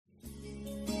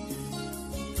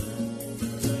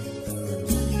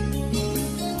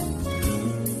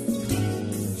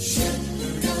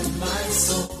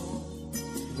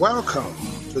Welcome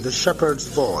to the Shepherd's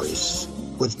Voice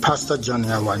with Pastor Johnny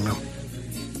Awanyo.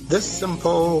 This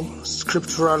simple,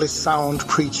 scripturally sound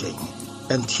preaching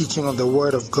and teaching of the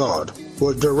Word of God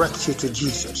will direct you to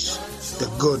Jesus, the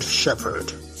Good Shepherd.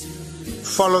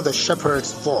 Follow the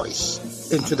Shepherd's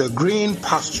voice into the green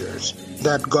pastures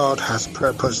that God has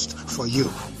purposed for you.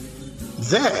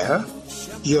 There,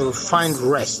 you'll find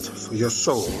rest for your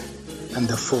soul and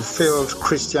the fulfilled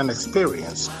Christian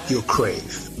experience you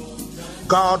crave.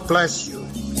 God bless you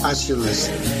as you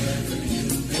listen.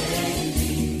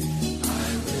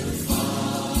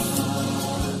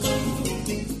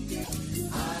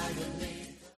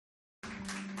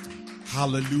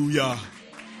 Hallelujah.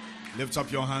 Lift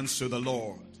up your hands to the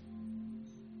Lord.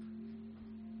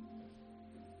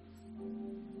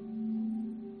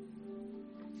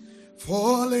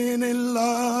 Falling in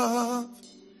love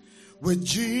with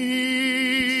Jesus.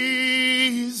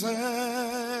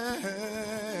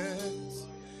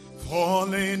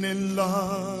 Falling in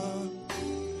love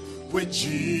with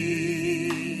Jesus.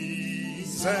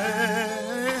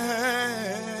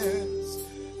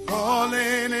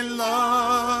 Falling in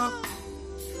love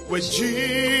with Jesus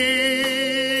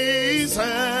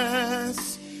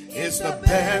is the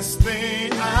best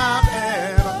thing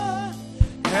I've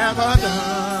ever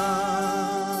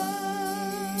done.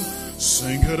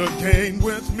 Sing it again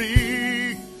with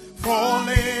me.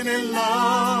 Falling in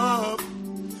love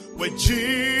with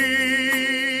Jesus.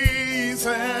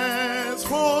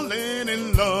 Falling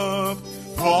in love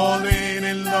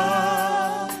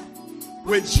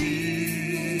with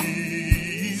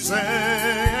Jesus.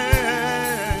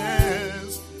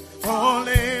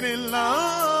 Falling in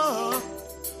love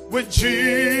with Jesus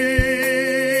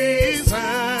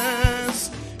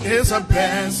is the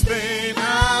best thing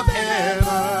I've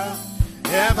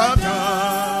ever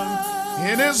done.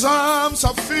 In his arms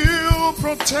I feel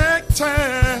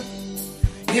protected.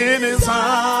 In his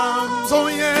arms, oh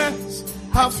yes,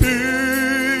 I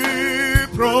feel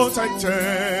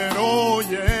protected. Oh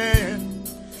yeah.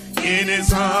 In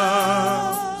his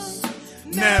arms,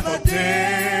 never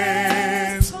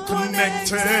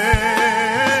disconnected.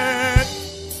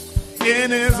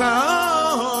 In his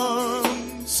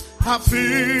arms, I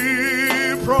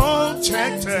feel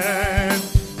protected.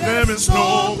 There is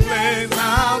no place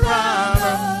I'd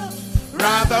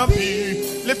rather be.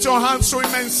 Lift your hands to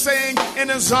him and sing. In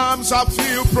his arms I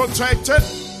feel protected.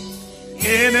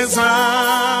 In his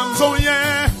arms, oh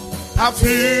yeah, I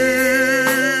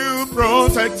feel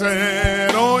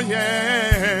protected. Oh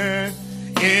yeah.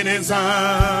 In his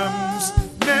arms,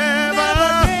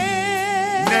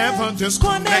 never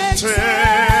disconnected.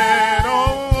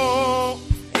 Oh,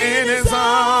 in his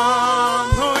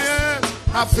arms, oh yes,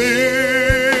 I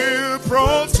feel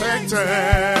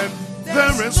protected.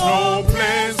 There is no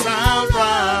place I'd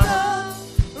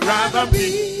rather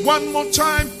be. One more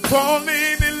time.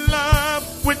 Falling in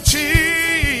love with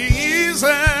Jesus.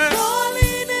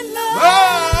 Falling in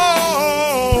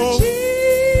love with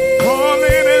Jesus.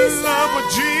 Falling in love with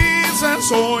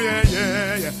Jesus. Oh yeah,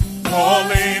 yeah, yeah.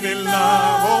 Falling in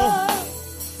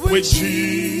love with Jesus.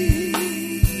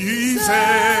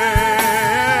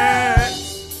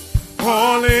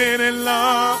 Falling in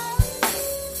love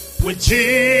with Jesus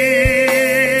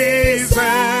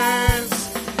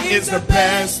is the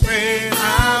best thing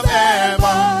I've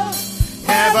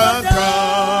ever done.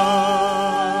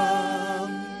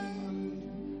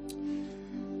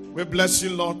 We bless you,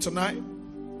 Lord, tonight.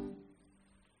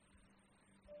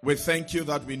 We thank you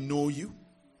that we know you.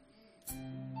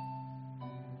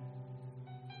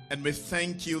 And we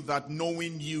thank you that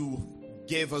knowing you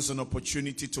gave us an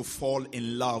opportunity to fall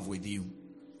in love with you.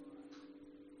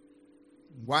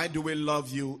 Why do we love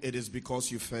you? It is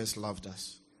because you first loved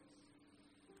us.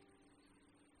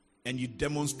 And you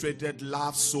demonstrated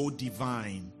love so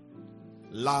divine,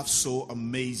 love so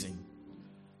amazing,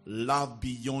 love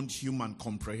beyond human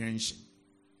comprehension.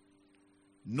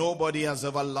 Nobody has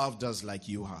ever loved us like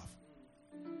you have.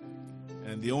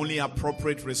 And the only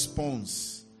appropriate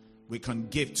response we can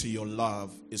give to your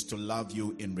love is to love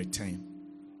you in return.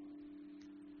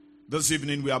 This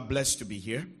evening we are blessed to be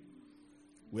here.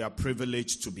 We are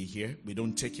privileged to be here. We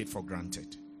don't take it for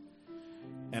granted.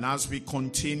 And as we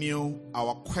continue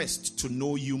our quest to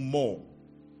know you more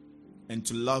and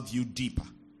to love you deeper,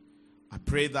 I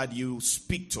pray that you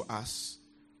speak to us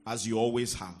as you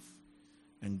always have,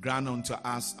 and grant unto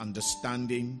us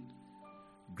understanding,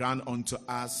 grant unto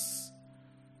us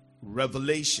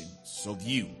revelations of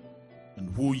you and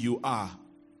who you are,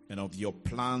 and of your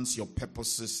plans, your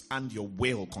purposes, and your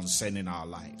will concerning our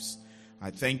lives.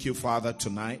 I thank you, Father,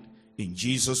 tonight, in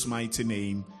Jesus' mighty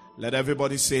name. Let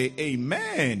everybody say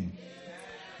amen.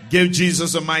 Give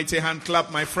Jesus a mighty hand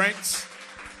clap, my friends.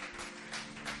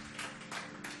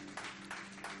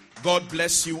 God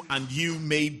bless you, and you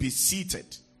may be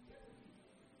seated.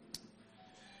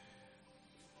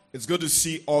 It's good to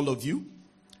see all of you.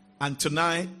 And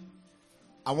tonight,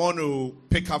 I want to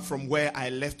pick up from where I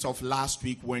left off last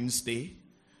week, Wednesday,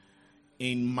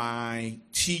 in my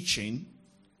teaching.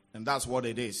 And that's what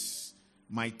it is.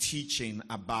 My teaching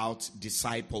about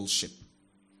discipleship.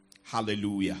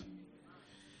 Hallelujah.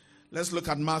 Let's look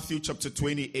at Matthew chapter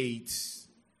 28,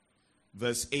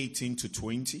 verse 18 to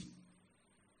 20.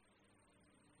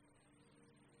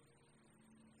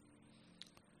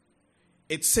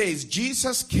 It says,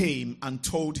 Jesus came and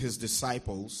told his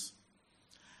disciples,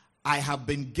 I have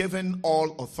been given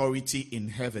all authority in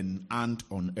heaven and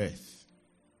on earth.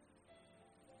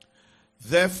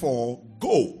 Therefore,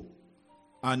 go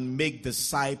and make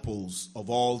disciples of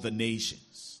all the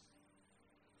nations,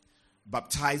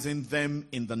 baptizing them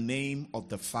in the name of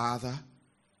the Father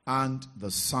and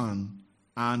the Son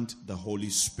and the Holy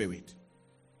Spirit.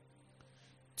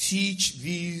 Teach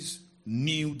these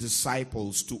new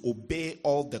disciples to obey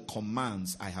all the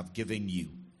commands I have given you.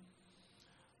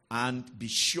 And be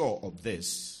sure of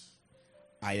this,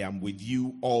 I am with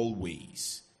you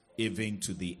always, even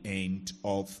to the end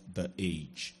of the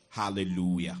age.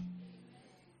 Hallelujah.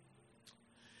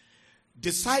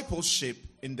 Discipleship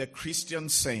in the Christian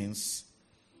sense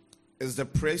is the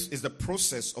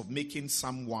process of making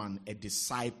someone a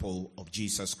disciple of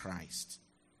Jesus Christ.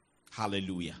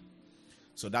 Hallelujah.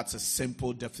 So that's a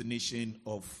simple definition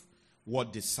of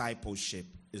what discipleship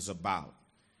is about.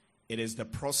 It is the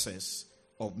process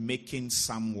of making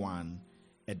someone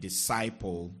a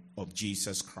disciple of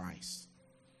Jesus Christ.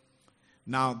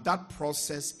 Now, that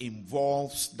process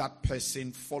involves that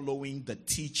person following the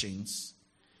teachings,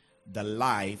 the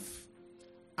life,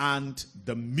 and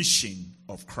the mission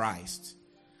of Christ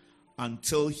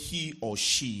until he or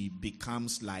she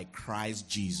becomes like Christ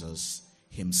Jesus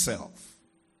himself.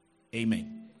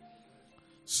 Amen.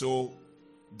 So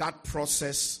that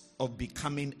process of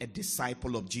becoming a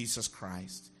disciple of Jesus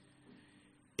Christ,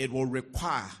 it will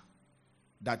require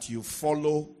that you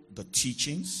follow the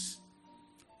teachings,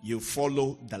 you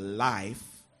follow the life,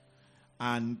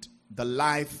 and the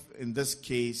life in this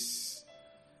case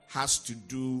has to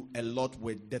do a lot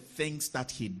with the things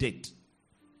that he did.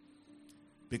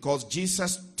 Because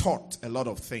Jesus taught a lot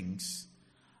of things,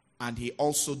 and he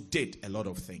also did a lot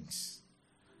of things.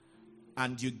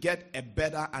 And you get a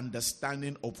better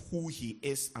understanding of who he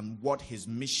is and what his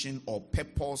mission or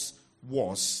purpose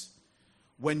was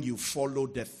when you follow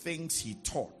the things he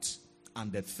taught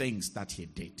and the things that he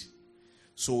did.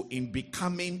 So in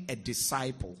becoming a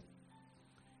disciple,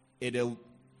 it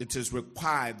is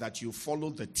required that you follow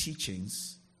the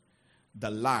teachings, the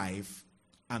life,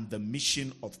 and the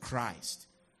mission of Christ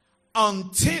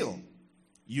until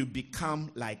you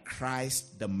become like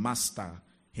Christ the Master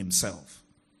himself.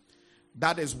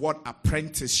 That is what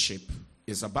apprenticeship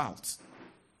is about.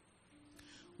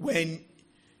 When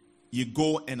you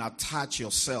go and attach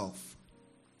yourself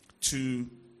to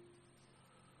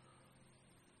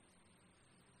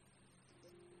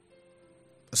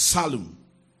a salon,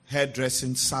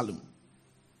 hairdressing salon,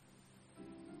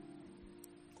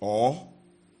 or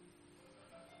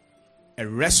a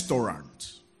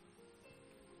restaurant,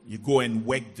 you go and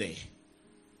work there.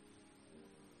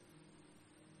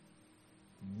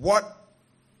 What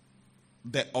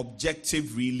the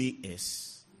objective really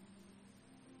is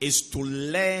to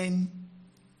learn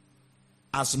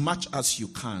as much as you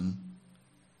can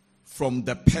from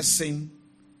the person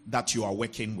that you are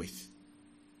working with.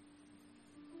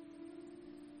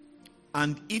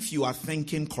 And if you are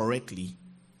thinking correctly,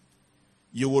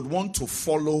 you would want to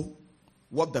follow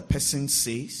what the person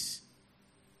says,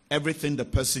 everything the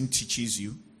person teaches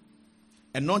you,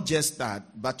 and not just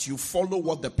that, but you follow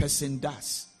what the person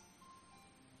does.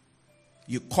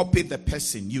 You copy the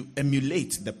person, you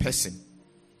emulate the person,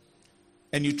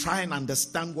 and you try and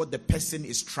understand what the person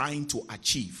is trying to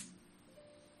achieve.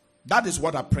 That is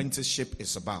what apprenticeship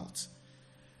is about.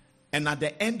 And at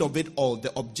the end of it all,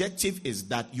 the objective is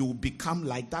that you will become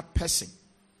like that person.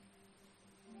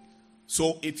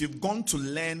 So if you've gone to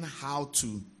learn how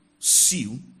to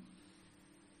sew,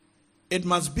 it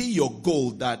must be your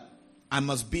goal that I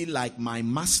must be like my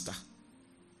master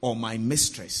or my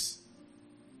mistress,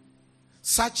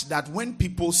 such that when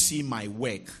people see my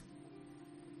work,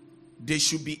 they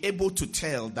should be able to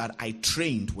tell that I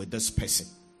trained with this person.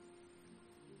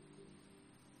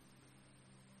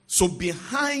 So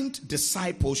behind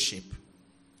discipleship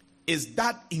is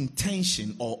that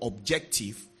intention or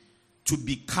objective to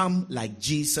become like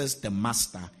Jesus the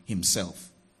Master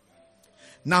himself.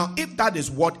 Now, if that is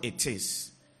what it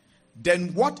is,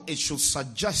 then what it should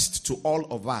suggest to all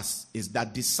of us is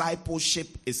that discipleship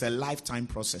is a lifetime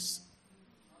process.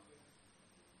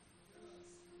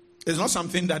 It's not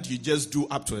something that you just do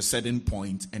up to a certain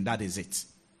point and that is it.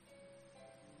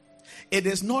 It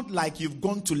is not like you've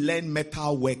gone to learn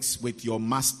metal works with your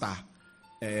master,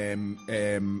 Efo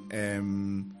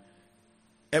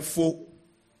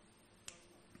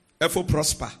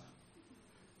Prosper,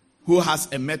 who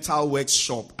has a metal works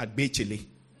shop at Bechele,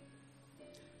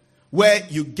 where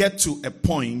you get to a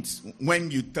point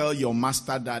when you tell your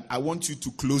master that I want you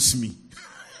to close me.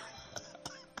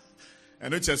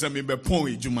 And it says,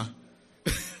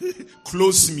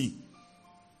 close me.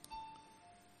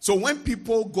 So when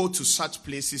people go to such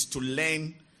places to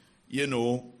learn,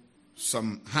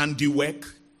 some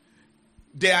handiwork,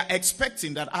 they are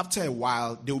expecting that after a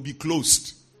while they will be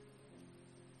closed.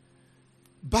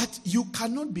 But you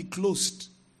cannot be closed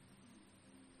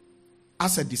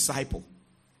as a disciple.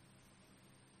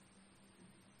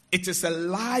 It is a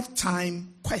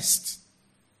lifetime quest.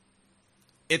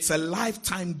 It's a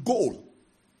lifetime goal.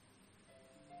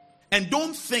 And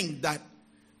don't think that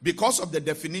because of the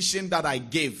definition that I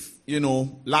gave,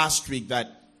 last week, that,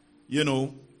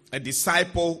 a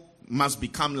disciple must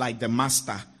become like the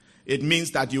master. It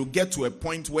means that you get to a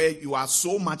point where you are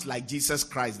so much like Jesus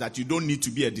Christ that you don't need to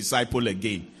be a disciple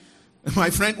again. My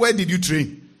friend, where did you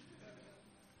train?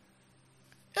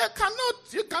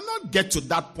 You cannot get to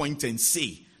that point and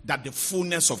say that the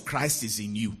fullness of Christ is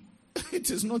in you. It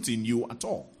is not in you at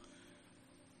all.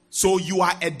 So you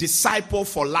are a disciple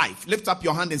for life. Lift up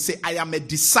your hand and say, I am a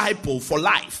disciple for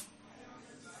life.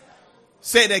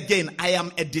 Say it again. I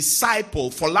am a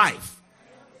disciple for life.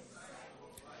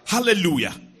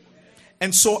 Hallelujah.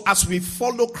 And so as we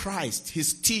follow Christ,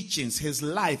 his teachings, his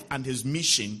life, and his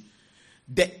mission,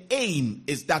 the aim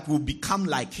is that we'll become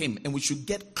like him, and we should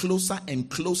get closer and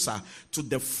closer to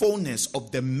the fullness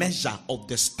of the measure of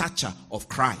the stature of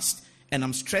Christ. And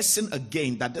I'm stressing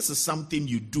again that this is something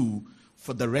you do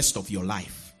for the rest of your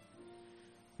life.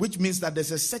 Which means that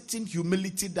there's a certain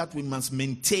humility that we must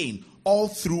maintain all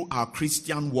through our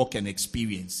Christian walk and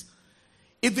experience.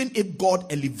 Even if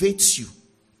God elevates you,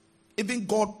 even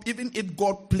if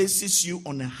God places you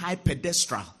on a high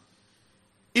pedestal,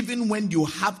 even when you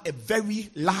have a very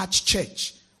large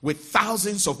church with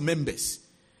thousands of members,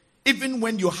 even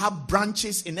when you have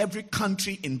branches in every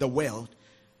country in the world,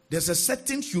 there's a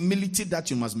certain humility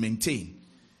that you must maintain.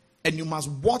 And you must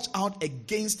watch out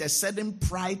against a certain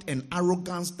pride and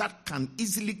arrogance that can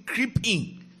easily creep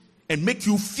in and make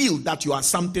you feel that you are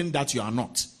something that you are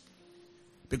not.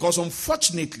 Because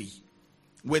unfortunately,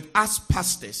 with us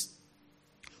pastors,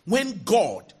 when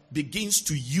God begins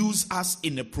to use us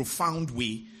in a profound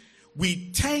way, we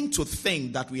tend to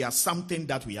think that we are something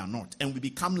that we are not. And we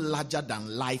become larger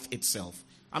than life itself.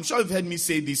 I'm sure you've heard me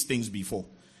say these things before.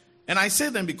 And I say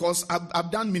them because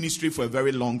I've done ministry for a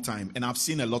very long time. And I've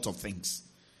seen a lot of things.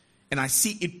 And I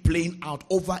see it playing out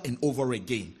over and over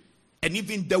again. And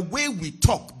even the way we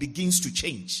talk begins to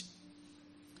change.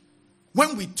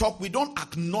 When we talk, we don't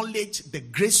acknowledge the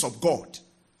grace of God.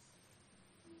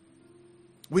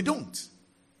 We don't.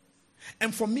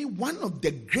 And for me, one of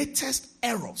the greatest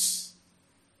errors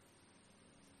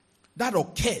that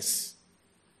occurs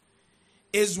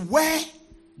is where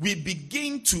we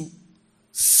begin to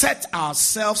set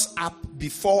ourselves up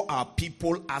before our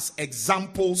people as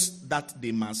examples that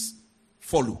they must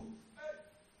follow.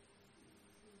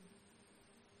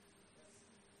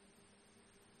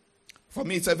 For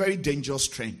me, it's a very dangerous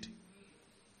trend.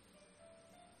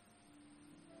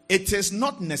 It is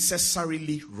not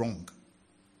necessarily wrong,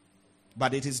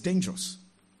 but it is dangerous.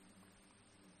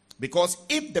 Because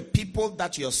if the people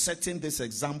that you're setting this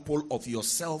example of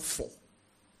yourself for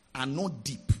are not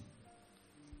deep,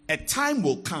 a time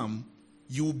will come,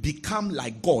 you will become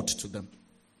like God to them.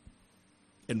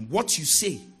 And what you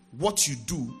say, what you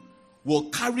do, will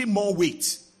carry more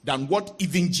weight than what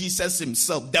even Jesus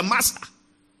himself, the master,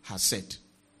 has said.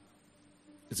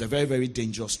 It's a very, very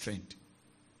dangerous trend.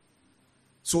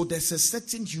 So there's a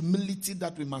certain humility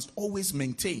that we must always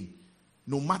maintain,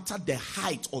 no matter the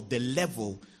height or the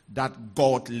level that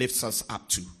God lifts us up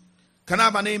to. Can I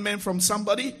have an amen from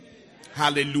somebody? Amen.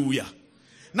 Hallelujah.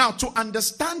 Now, to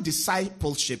understand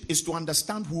discipleship is to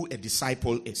understand who a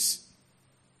disciple is.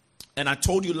 And I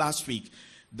told you last week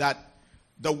that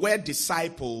the word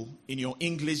disciple in your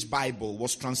English Bible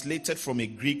was translated from a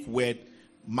Greek word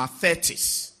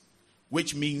mathetes,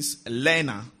 which means a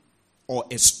learner or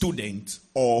a student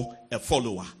or a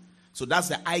follower. So that's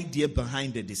the idea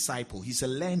behind the disciple. He's a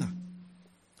learner.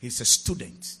 He's a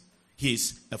student.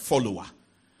 He's a follower.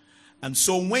 And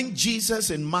so when Jesus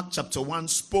in Mark chapter 1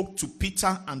 spoke to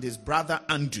Peter and his brother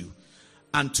Andrew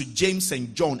and to James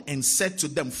and John and said to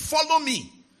them, "Follow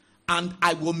me, and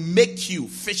I will make you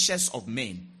fishers of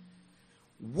men,"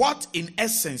 what in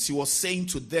essence he was saying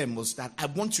to them was that I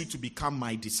want you to become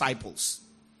my disciples.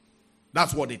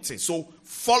 That's what it is. So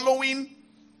following,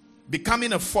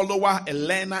 becoming a follower, a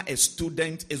learner, a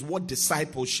student is what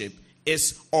discipleship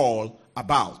is all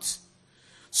about.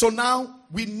 So now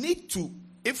we need to,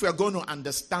 if we are going to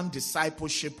understand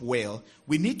discipleship well,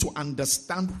 we need to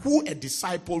understand who a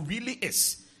disciple really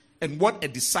is and what a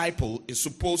disciple is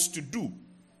supposed to do.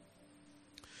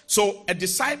 So a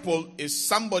disciple is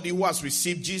somebody who has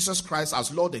received Jesus Christ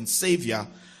as Lord and Savior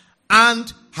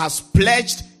and has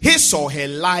pledged his or her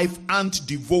life and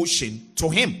devotion to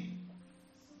him.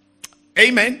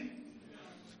 Amen.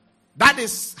 That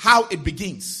is how it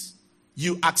begins.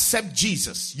 You accept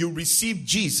Jesus, you receive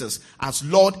Jesus as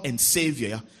Lord and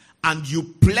Savior, and you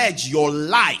pledge your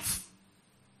life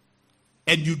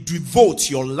and you devote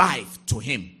your life to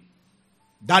him.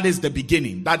 That is the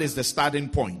beginning. That is the starting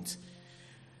point.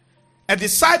 A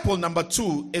disciple, number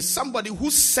 2, is somebody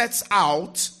who sets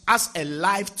out as a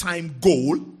lifetime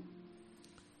goal.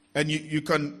 And you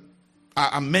can,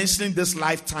 I'm mentioning this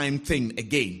lifetime thing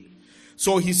again.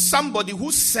 So he's somebody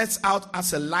who sets out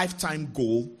as a lifetime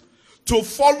goal to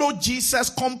follow Jesus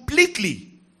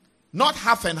completely. Not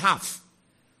half and half.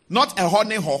 Not a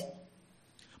honey ho.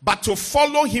 But to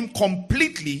follow him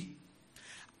completely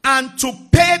and to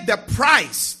pay the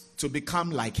price to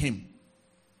become like him.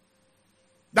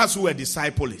 That's who a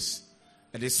disciple is.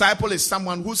 A disciple is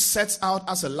someone who sets out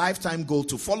as a lifetime goal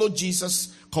to follow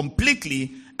Jesus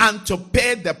completely and to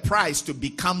pay the price to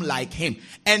become like him.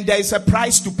 And there is a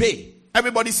price to pay.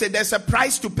 Everybody say there's a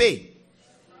price to pay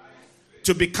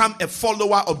to become a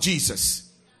follower of Jesus,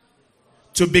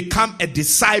 to become a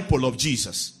disciple of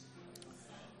Jesus.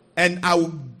 And I will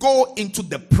go into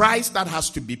the price that has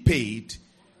to be paid.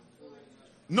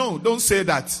 No, don't say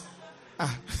that.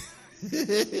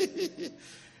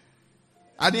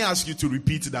 I didn't ask you to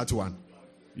repeat that one.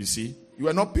 You see, you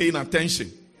are not paying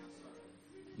attention.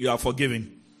 You are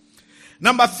forgiven.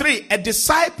 Number 3, a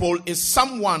disciple is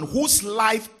someone whose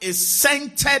life is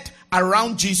centered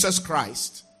around Jesus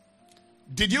Christ.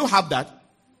 Did you have that?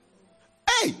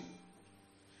 Hey!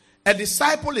 A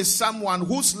disciple is someone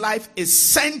whose life is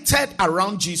centered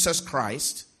around Jesus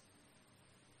Christ.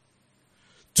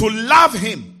 To love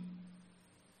him.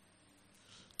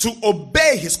 To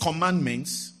obey his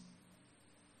commandments.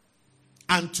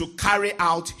 And to carry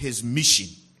out his mission.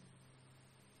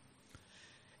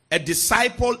 A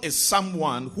disciple is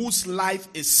someone whose life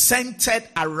is centered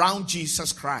around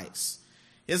Jesus Christ.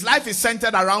 His life is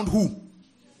centered around who?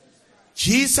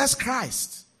 Jesus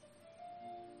Christ.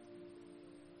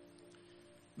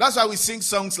 That's why we sing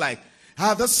songs like,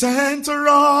 at the center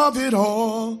of it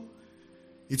all,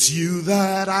 it's you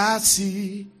that I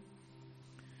see.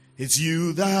 It's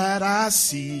you that I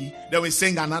see. Then we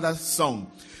sing another song.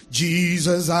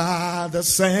 Jesus at the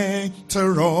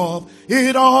center of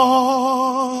it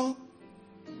all.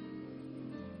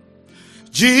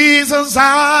 Jesus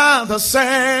at the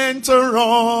center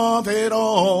of it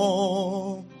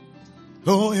all.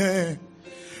 Oh yeah.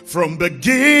 From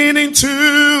beginning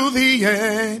to the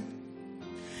end,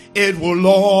 it will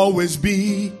always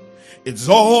be, it's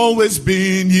always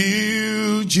been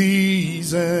you,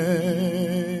 Jesus.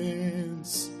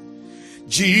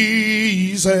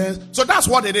 Jesus. So that's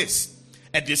what it is.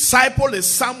 A disciple is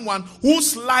someone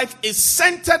whose life is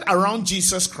centered around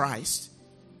Jesus Christ.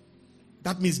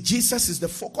 That means Jesus is the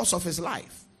focus of his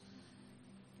life.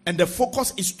 And the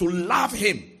focus is to love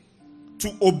him,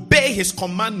 to obey his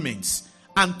commandments,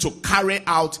 and to carry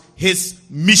out his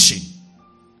mission.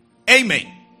 Amen.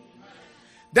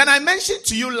 Then I mentioned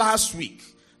to you last week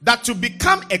that to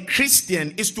become a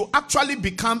Christian is to actually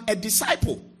become a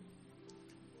disciple.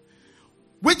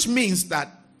 Which means that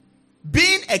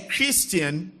being a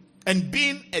Christian and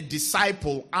being a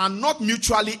disciple are not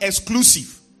mutually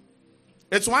exclusive.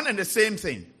 It's one and the same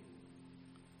thing.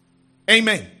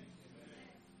 Amen.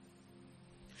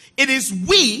 It is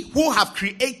we who have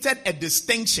created a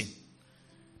distinction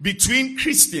between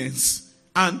Christians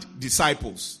and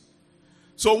disciples.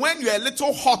 So when you're a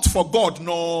little hot for God,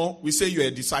 no, we say you're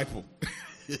a disciple.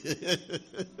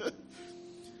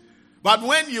 But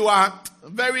when you are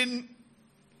very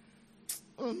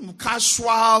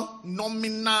casual,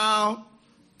 nominal,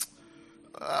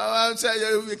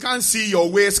 you can't see your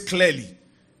ways clearly.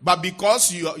 But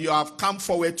because you have come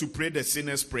forward to pray the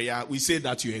sinner's prayer, we say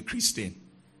that you're a Christian.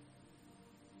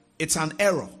 It's an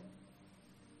error.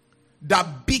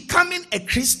 That becoming a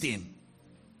Christian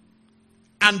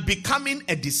and becoming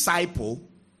a disciple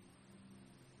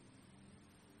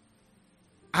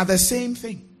are the same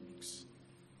things.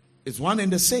 It's one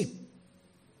and the same.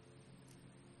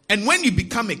 And when you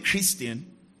become a Christian,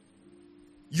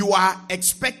 you are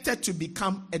expected to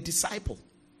become a disciple.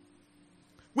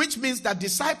 Which means that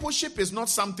discipleship is not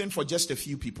something for just a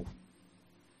few people.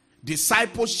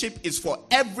 Discipleship is for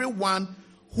everyone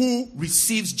who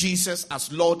receives Jesus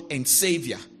as Lord and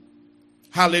Savior.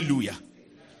 Hallelujah.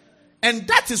 And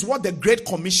that is what the Great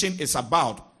Commission is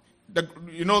about.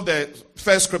 The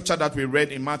first scripture that we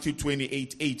read in Matthew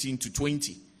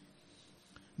 28:18-20.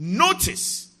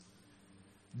 Notice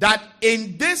that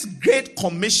in this Great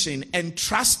Commission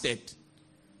entrusted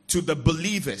to the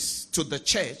believers, to the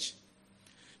church,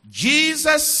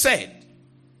 Jesus said,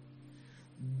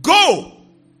 go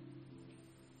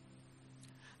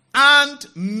and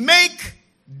make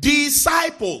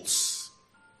disciples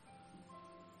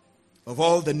of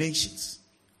all the nations.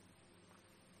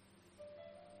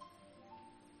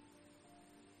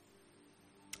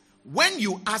 When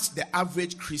you ask the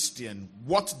average Christian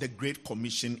what the Great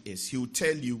Commission is, he will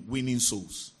tell you winning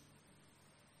souls.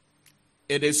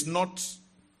 It is not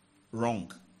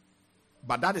wrong,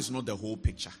 but that is not the whole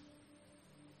picture.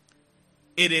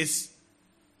 It is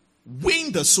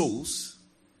win the souls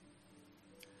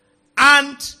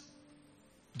and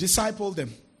disciple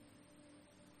them.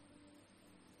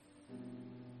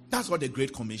 That's what the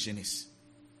Great Commission is.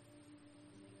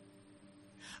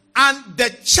 And the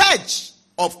church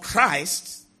of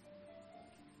Christ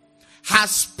has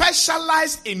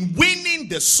specialized in winning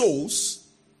the souls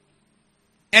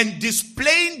and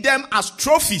displaying them as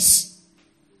trophies,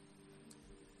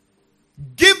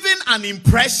 giving an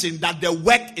impression that the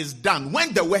work is done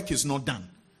when the work is not done.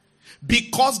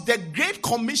 Because the Great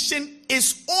Commission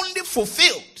is only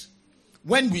fulfilled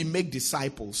when we make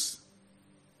disciples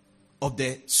of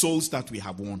the souls that we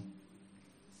have won.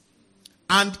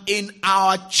 And in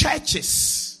our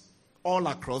churches all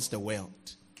across the world,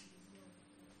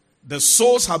 the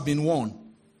souls have been won,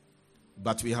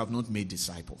 but we have not made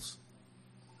disciples.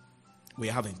 We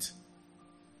haven't.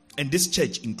 And this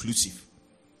church inclusive.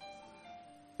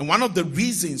 And one of the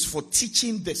reasons for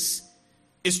teaching this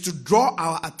is to draw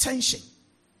our attention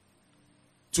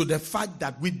to the fact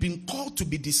that we've been called to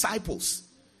be disciples.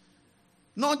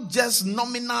 Not just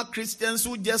nominal Christians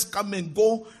who just come and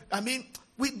go.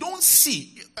 We don't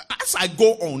see. As I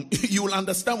go on, you will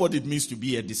understand what it means to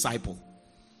be a disciple.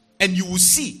 And you will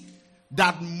see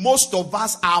that most of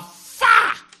us are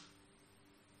far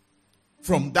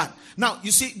from that. Now,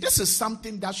 you see, this is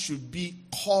something that should be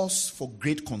cause for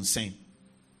great concern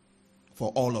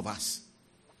for all of us.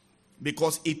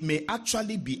 Because it may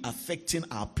actually be affecting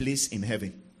our place in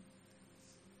heaven.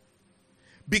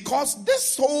 Because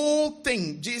this whole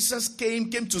thing, Jesus came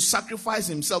to sacrifice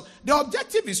himself. The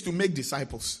objective is to make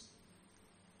disciples.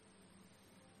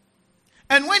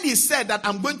 And when he said that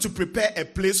I'm going to prepare a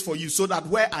place for you so that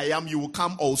where I am, you will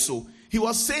come also, he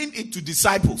was saying it to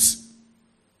disciples.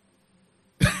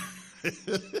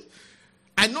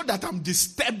 I know that I'm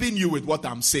disturbing you with what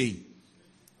I'm saying.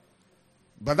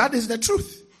 But that is the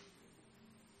truth.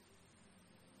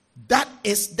 That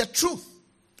is the truth.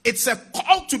 It's a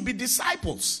call to be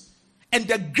disciples. And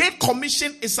the Great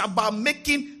Commission is about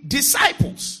making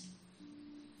disciples.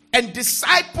 And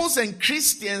disciples and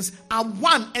Christians are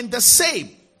one and the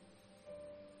same.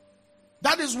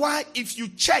 That is why if you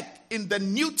check in the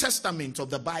New Testament of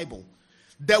the Bible,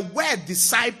 the word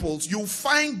disciples, you'll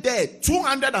find there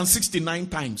 269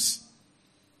 times.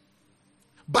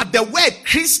 But the word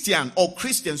Christian or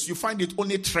Christians, you find it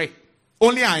only 3.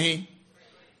 Only a.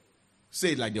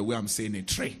 Say it like the way I'm saying it,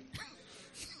 3.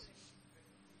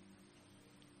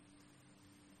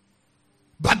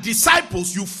 But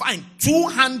disciples, you find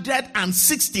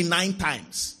 269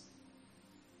 times.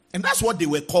 And that's what they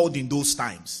were called in those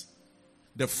times.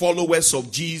 The followers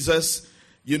of Jesus,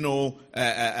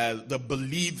 the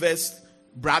believers,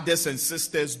 brothers and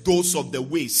sisters, those of the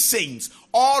way, saints,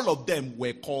 all of them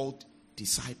were called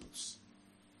disciples.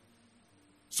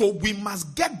 So we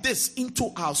must get this into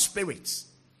our spirits,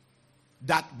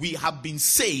 that we have been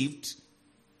saved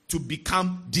to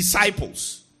become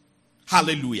disciples.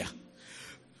 Hallelujah.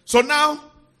 So now,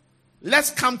 let's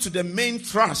come to the main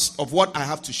thrust of what I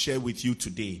have to share with you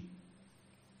today.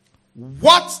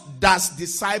 What does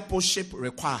discipleship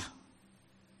require?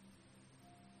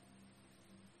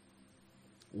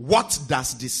 What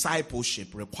does discipleship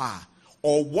require?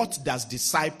 Or what does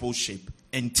discipleship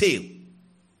entail?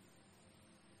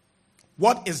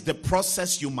 What is the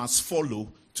process you must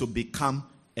follow to become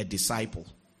a disciple?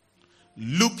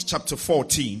 Luke chapter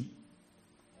 14.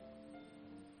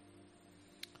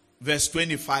 verse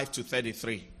 25 to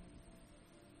 33.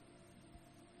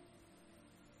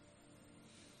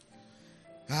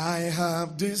 I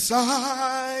have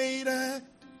decided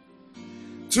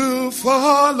to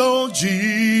follow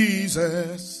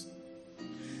Jesus.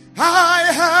 I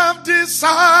have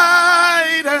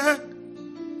decided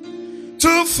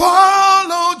to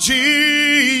follow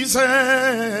Jesus.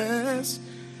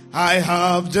 I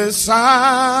have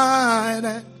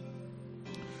decided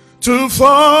to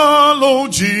follow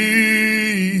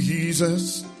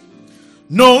Jesus.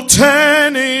 No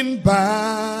turning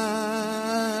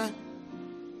back.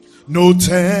 No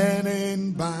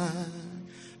turning back.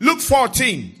 Luke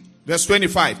 14, verse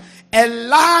 25. A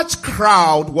large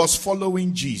crowd was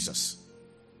following Jesus.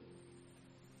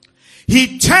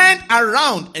 He turned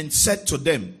around and said to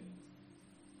them,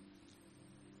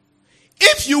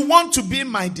 if you want to be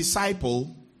my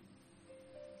disciple,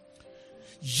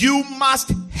 you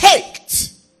must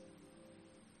hate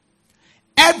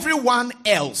everyone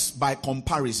else by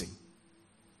comparison.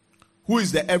 Who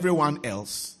is the everyone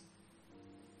else?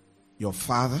 Your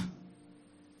father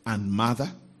and mother,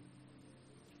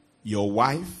 your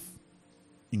wife,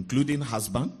 including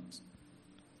husband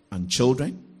and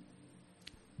children,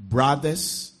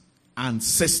 brothers and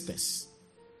sisters.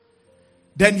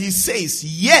 Then he says,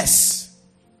 yes,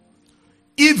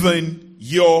 even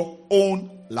your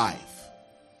own life.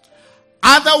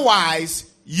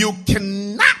 Otherwise, you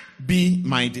cannot be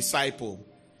my disciple.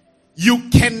 You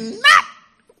cannot.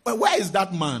 Where is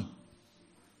that man?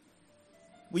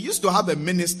 We used to have a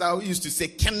minister who used to say,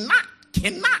 cannot.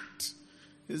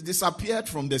 He's disappeared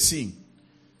from the scene.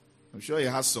 I'm sure he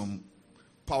has some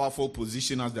powerful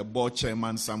position as the board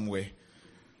chairman somewhere.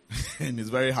 And he's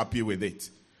very happy with it.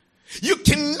 You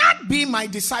cannot be my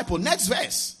disciple. Next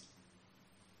verse.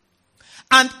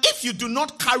 And if you do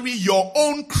not carry your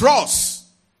own cross,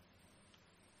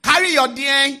 carry your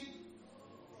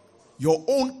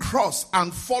own cross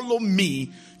and follow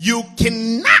me, you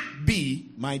cannot be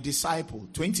my disciple.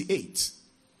 28.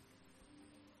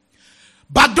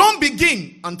 But don't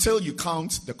begin until you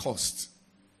count the cost.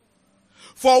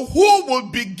 For who will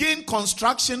begin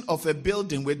construction of a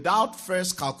building without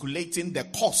first calculating the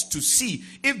cost to see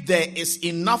if there is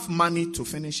enough money to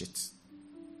finish it?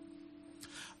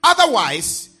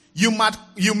 Otherwise, you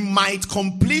might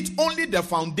complete only the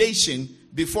foundation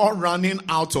before running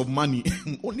out of money.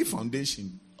 Only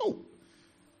foundation. Oh.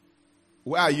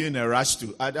 Where are you in a rush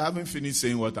to? I haven't finished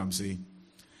saying what I'm saying.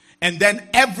 And then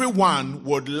everyone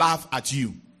would laugh at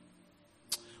you.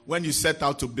 When you set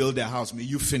out to build a house, may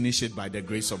you finish it by the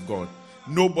grace of God.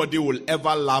 Nobody will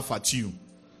ever laugh at you.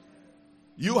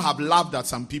 You have laughed at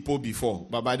some people before,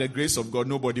 but by the grace of God,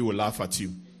 nobody will laugh at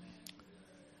you.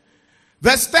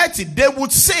 Verse 30, they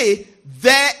would say,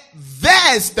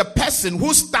 there's the person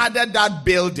who started that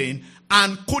building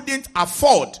and couldn't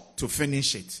afford to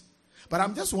finish it. But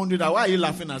I'm just wondering, why are you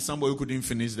laughing at somebody who couldn't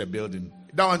finish the building?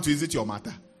 That one too, is it your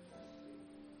matter?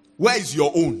 Where is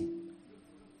your own?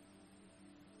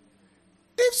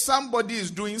 If somebody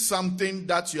is doing something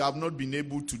that you have not been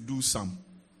able to do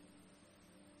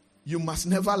you must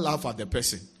never laugh at the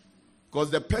person.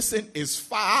 Because the person is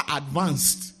far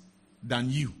advanced than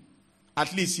you.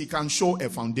 At least he can show a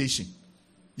foundation.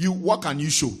 What can you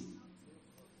show?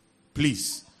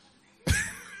 Please.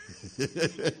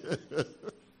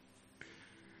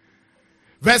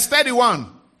 Verse 31.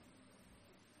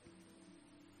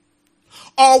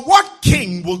 Or what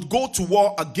king will go to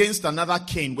war against another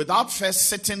king without first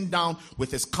sitting down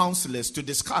with his counselors to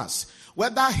discuss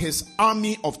whether his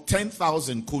army of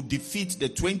 10,000 could defeat the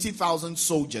 20,000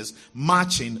 soldiers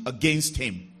marching against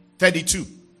him? 32.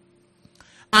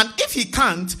 And if he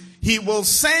can't, he will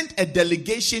send a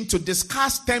delegation to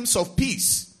discuss terms of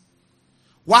peace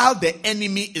while the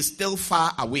enemy is still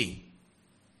far away.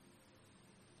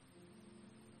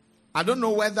 I don't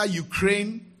know whether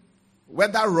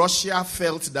Russia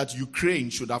felt that Ukraine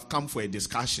should have come for a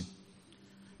discussion.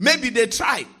 Maybe they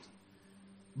tried.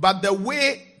 But the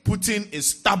way Putin is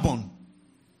stubborn,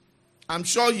 I'm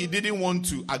sure he didn't want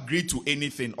to agree to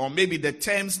anything. Or maybe the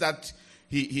terms that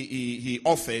he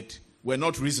offered were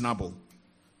not reasonable.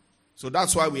 So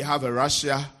that's why we have a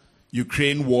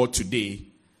Russia-Ukraine war today,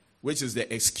 which is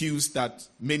the excuse that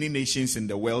many nations in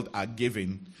the world are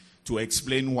giving to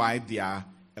explain why their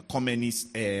economies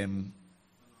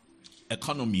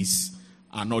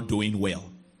are not doing well.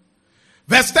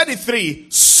 Verse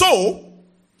 33, so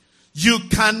you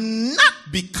cannot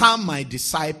become my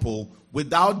disciple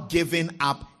without giving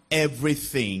up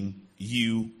everything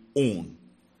you own.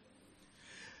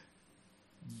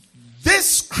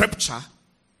 This scripture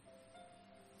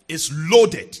is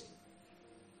loaded,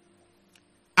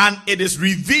 and it is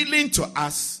revealing to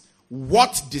us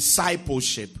what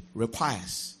discipleship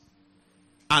requires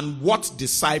and what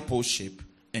discipleship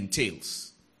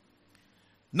entails.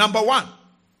 Number one,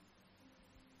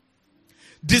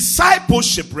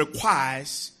 discipleship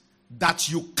requires that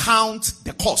you count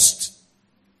the cost.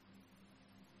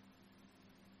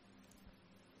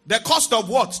 The cost of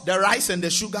what? The rice and the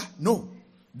sugar? No.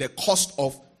 The cost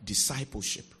of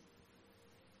discipleship.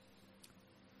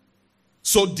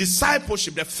 So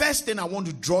discipleship, the first thing I want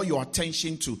to draw your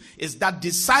attention to is that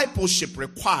discipleship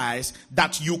requires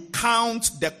that you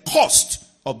count the cost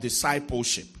of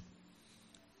discipleship.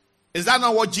 Is that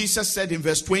not what Jesus said in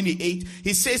verse 28?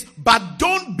 He says, but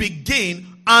don't begin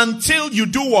until you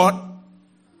do what?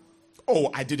 Oh,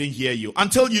 I didn't hear you.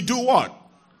 Until you do what?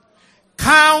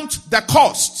 Count the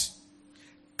cost.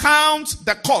 Count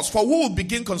the cost. For who will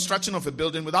begin construction of a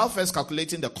building without first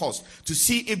calculating the cost to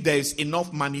see if there is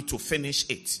enough money to finish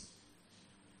it?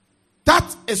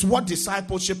 That is what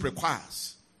discipleship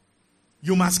requires.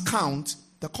 You must count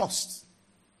the cost.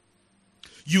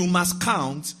 You must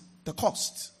count the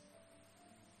cost.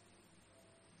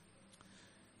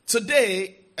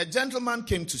 Today, a gentleman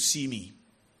came to see me.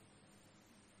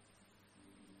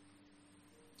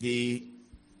 He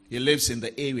lives in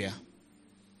the area.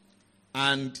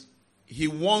 And he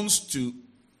wants to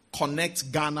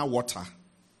connect Ghana water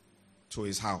to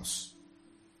his house.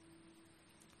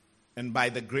 And by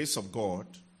the grace of God,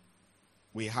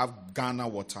 we have Ghana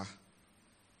water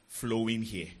flowing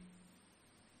here.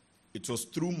 It was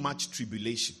through much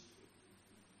tribulation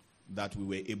that we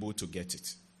were able to get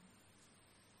it.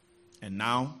 And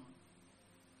now,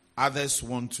 others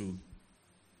want to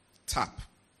tap.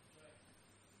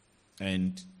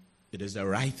 And it is the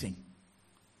right thing.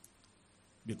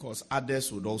 Because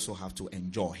others would also have to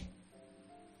enjoy.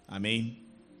 I mean,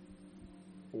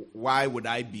 why would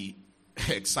I be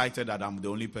excited that I'm the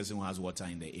only person who has water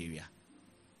in the area?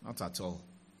 Not at all.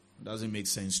 It doesn't make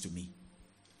sense to me.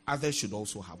 Others should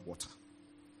also have water.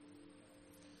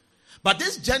 But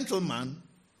this gentleman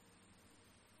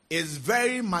is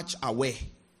very much aware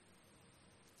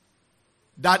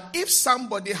that if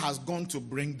somebody has gone to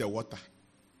bring the water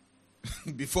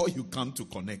before you come to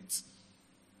connect,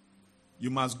 you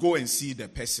must go and see the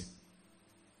person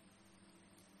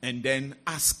and then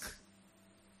ask,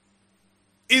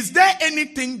 is there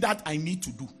anything that I need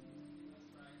to do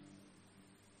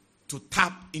to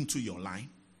tap into your line?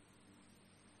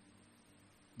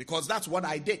 Because that's what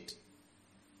I did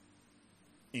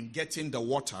in getting the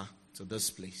water to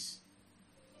this place.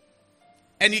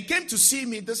 And he came to see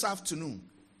me this afternoon.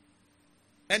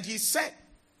 And he said,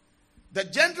 the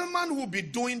gentleman who will be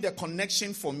doing the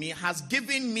connection for me has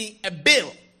given me a bill.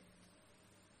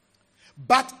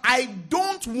 But I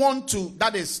don't want to,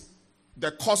 that is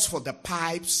the cost for the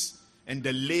pipes and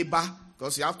the labor,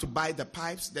 because you have to buy the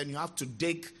pipes, then you have to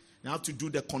dig, you have to do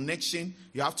the connection,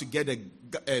 you have to get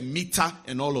a meter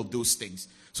and all of those things.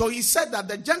 So he said that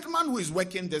the gentleman who is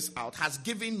working this out has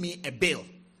given me a bill.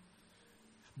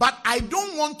 But I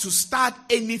don't want to start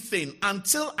anything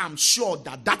until I'm sure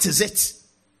that that is it.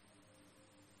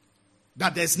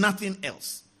 That there's nothing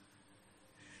else.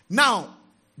 Now,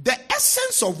 the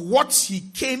essence of what he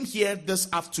came here this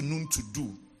afternoon to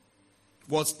do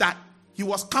was that he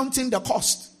was counting the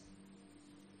cost.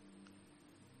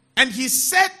 And he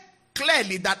said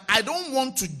clearly that I don't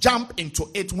want to jump into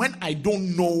it when I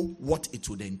don't know what it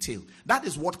would entail. That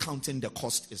is what counting the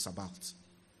cost is about.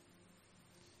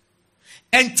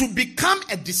 And to become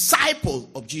a disciple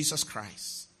of Jesus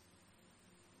Christ,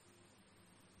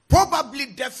 probably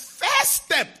the first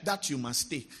step that you must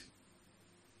take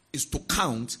is to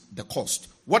count the cost.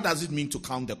 What does it mean to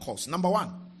count the cost? Number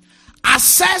one,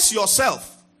 assess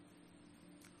yourself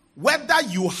whether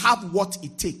you have what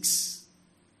it takes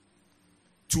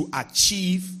to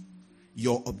achieve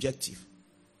your objective.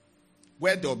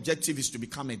 Where the objective is to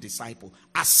become a disciple.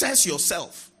 Assess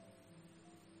yourself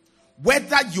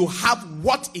whether you have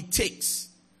what it takes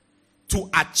to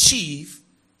achieve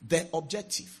the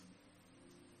objective.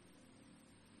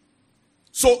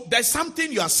 So there's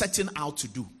something you are setting out to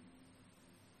do.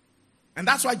 And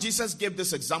that's why Jesus gave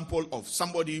this example of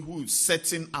somebody who is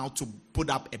setting out to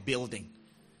put up a building.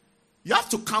 You have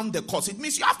to count the cost. It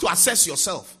means you have to assess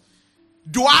yourself.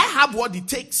 Do I have what it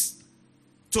takes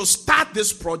to start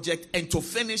this project and to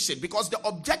finish it? Because the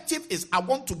objective is I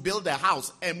want to build a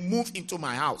house and move into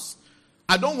my house.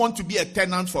 I don't want to be a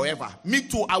tenant forever. Me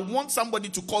too. I want somebody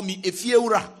to call me a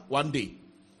Fieura one day.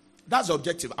 That's the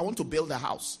objective. I want to build a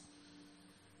house.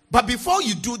 But before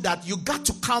you do that, you got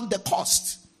to count the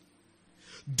cost.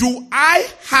 Do I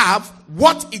have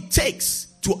what it takes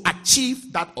to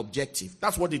achieve that objective.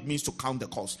 That's what it means to count the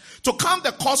cost. To count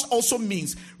the cost also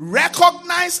means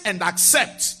recognize and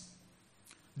accept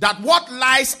that what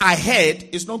lies ahead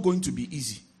is not going to be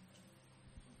easy.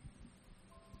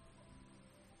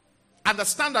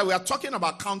 Understand that we are talking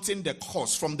about counting the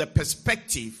cost from the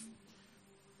perspective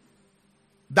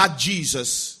that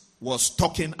Jesus was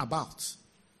talking about.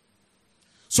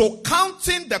 So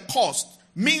counting the cost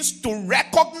means to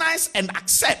recognize and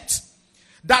accept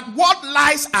that what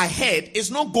lies ahead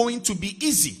is not going to be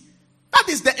easy. That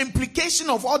is the implication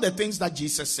of all the things that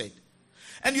Jesus said.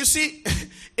 And you see,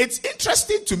 it's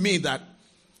interesting to me that,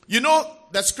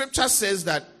 the scripture says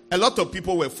that a lot of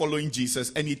people were following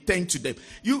Jesus and he turned to them.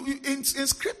 In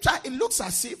scripture, it looks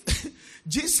as if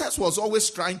Jesus was always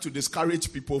trying to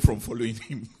discourage people from following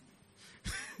him.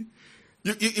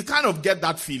 You kind of get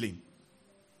that feeling.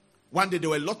 One day there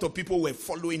were a lot of people who were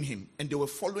following him, and they were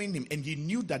following him, and he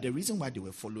knew that the reason why they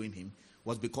were following him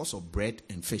was because of bread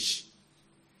and fish.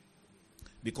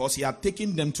 Because he had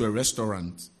taken them to a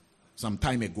restaurant some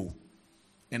time ago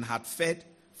and had fed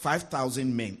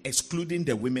 5,000 men, excluding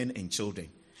the women and children.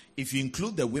 If you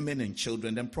include the women and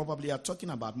children, then probably you are talking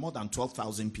about more than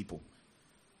 12,000 people.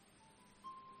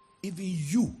 Even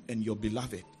you and your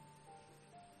beloved,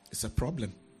 it's a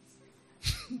problem.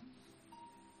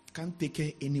 Can't take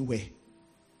her anywhere.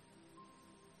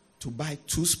 To buy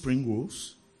 2 spring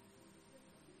rolls,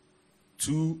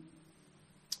 2,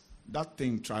 that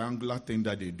thing, triangular thing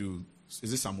that they do,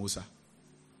 is it samosa?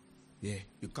 Yeah,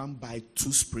 you can't buy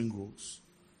 2 spring rolls,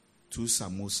 2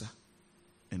 samosa,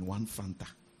 and 1 Fanta.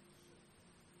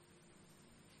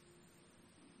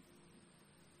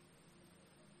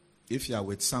 If you are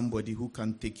with somebody who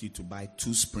can take you to buy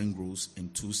 2 spring rolls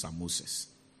and 2 samosas,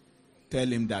 tell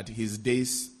him that his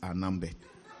days are numbered.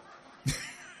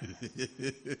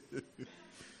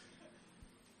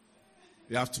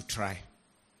 You have to try.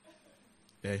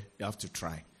 Yeah, you have to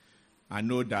try. I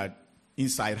know that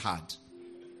inside hard,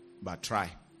 but try.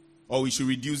 Or we should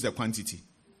reduce the quantity.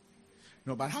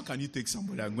 No, but how can you take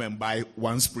somebody and go and buy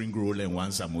 1 spring roll and 1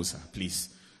 samosa? Please.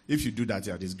 If you do that,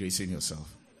 you are disgracing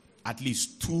yourself. At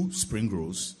least 2 spring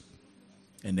rolls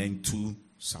and then 2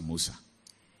 samosa.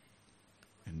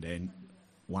 And then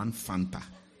 1 Fanta.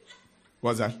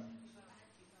 What's that?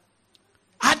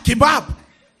 At kebab.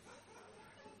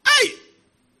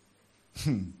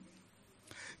 Hey!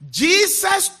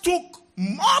 Jesus took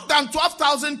more than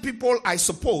 12,000 people, I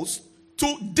suppose,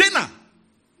 to dinner.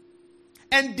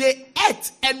 And they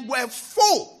ate and were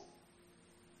full.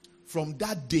 From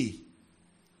that day,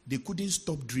 they couldn't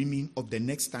stop dreaming of the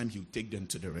next time he would take them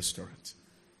to the restaurant.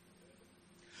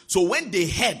 So when they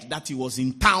heard that he was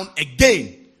in town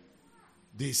again,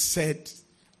 they said,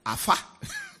 Afa.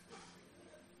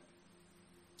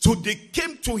 So they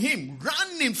came to him,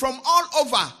 running from all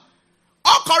over.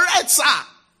 Oh, correct, sir.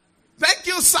 Thank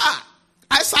you, sir.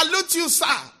 I salute you, sir.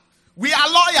 We are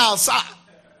loyal, sir.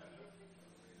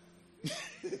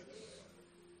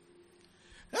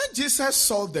 And Jesus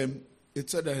saw them. He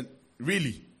said,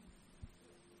 really?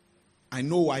 I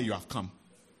know why you have come.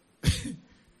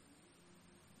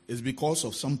 It's because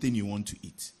of something you want to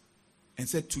eat. And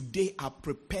said, today I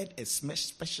prepared a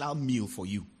special meal for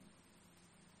you.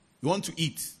 You want to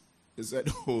eat? He said,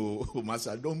 oh,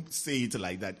 Master, don't say it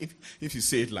like that. If you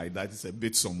say it like that, it's a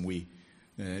bit some way.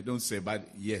 Don't say, but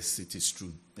yes, it is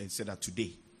true. He said that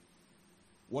today,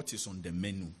 what is on the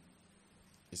menu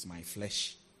is my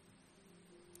flesh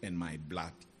and my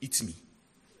blood. Eat me.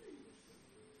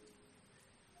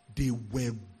 They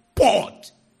were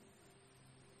bored.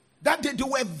 That day they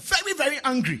were very, very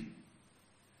angry.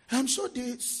 I'm sure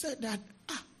they said that,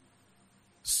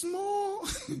 small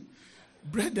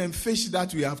bread and fish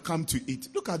that we have come to eat.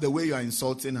 Look at the way you are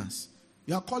insulting us.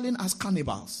 You are calling us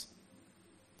cannibals.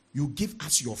 You give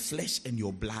us your flesh and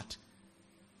your blood.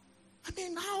 I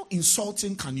mean, how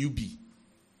insulting can you be?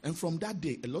 And from that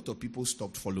day, a lot of people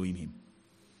stopped following him.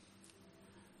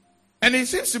 And it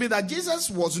seems to me that Jesus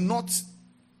was not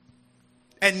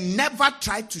and never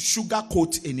tried to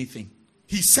sugarcoat anything.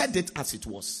 He said it as it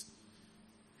was.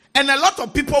 And a lot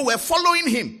of people were following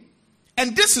him.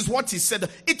 And this is what he said.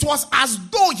 It was as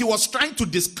though he was trying to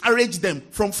discourage them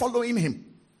from following him.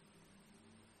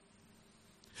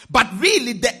 But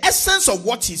really, the essence of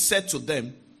what he said to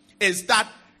them is that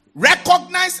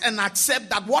recognize and accept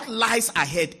that what lies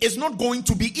ahead is not going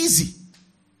to be easy.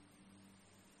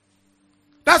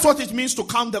 That's what it means to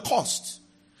count the cost.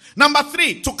 Number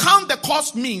 3, to count the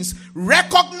cost means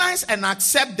recognize and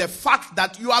accept the fact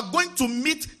that you are going to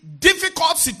meet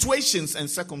difficult situations and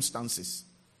circumstances.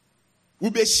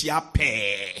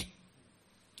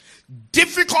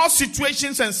 Difficult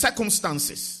situations and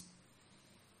circumstances.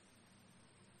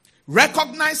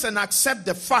 recognize and accept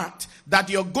the fact that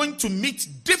you're going to meet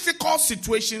difficult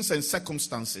situations and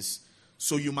circumstances.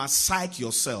 So you must psych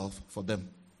yourself for them.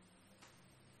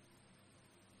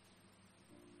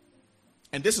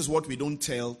 And this is what we don't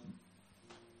tell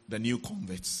the new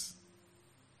converts.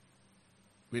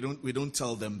 We don't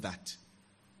tell them that.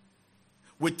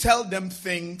 We tell them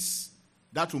things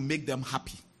that will make them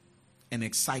happy and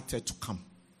excited to come.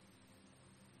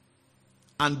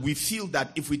 And we feel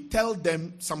that if we tell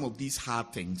them some of these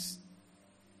hard things,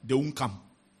 they won't come.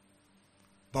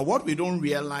 But what we don't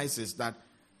realize is that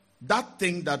that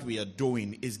thing that we are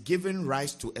doing is giving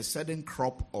rise to a certain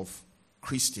crop of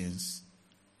Christians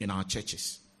in our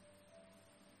churches.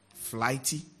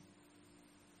 Flighty,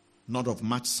 not of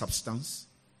much substance,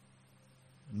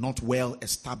 not well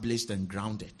established and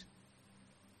grounded.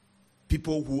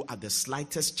 People who at the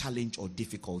slightest challenge or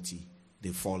difficulty, they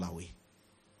fall away.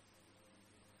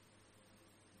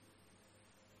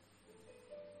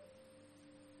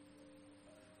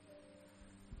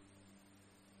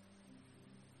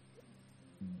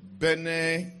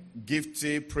 Bene,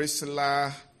 Gifty,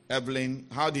 Priscilla, Evelyn,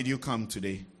 how did you come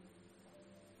today?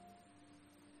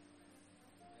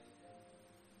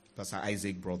 Pastor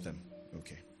Isaac brought them.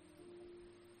 Okay.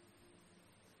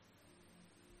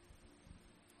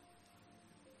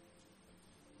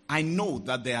 I know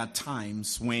that there are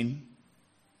times when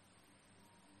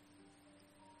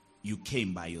you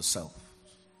came by yourself.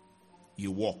 You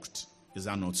walked. Is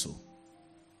that not so?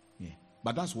 Yeah.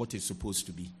 But that's what it's supposed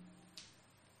to be.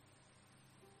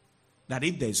 That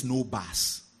if there is no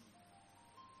bus,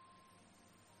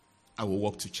 I will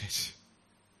walk to church.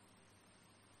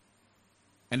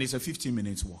 And it's a 15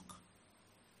 minutes walk.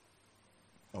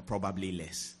 Or probably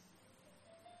less.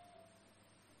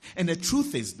 And the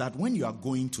truth is that when you are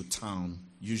going to town,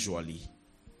 usually,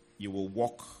 you will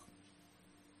walk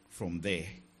from there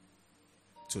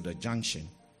to the junction,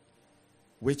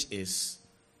 which is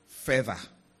further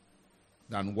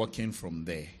than walking from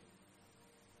there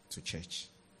to church.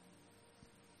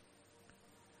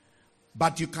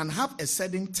 But you can have a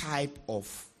certain type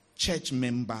of church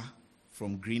member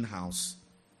from Greenhouse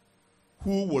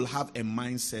who will have a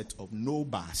mindset of no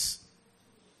bus,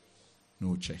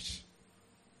 no church.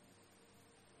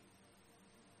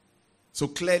 So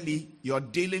clearly, you're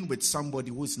dealing with somebody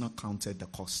who has not counted the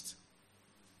cost.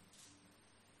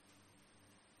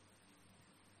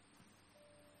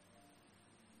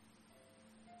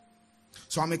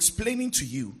 So I'm explaining to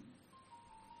you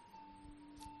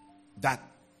that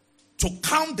to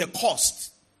count the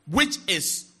cost, which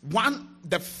is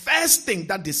the first thing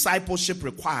that discipleship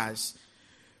requires,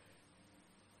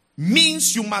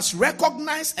 means you must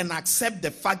recognize and accept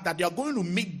the fact that you are going to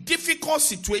meet difficult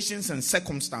situations and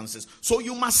circumstances. So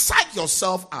you must psych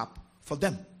yourself up for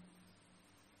them.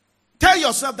 Tell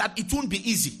yourself that it won't be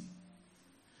easy.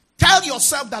 Tell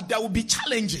yourself that there will be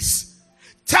challenges.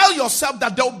 Tell yourself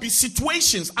that there will be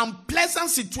situations, unpleasant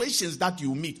situations that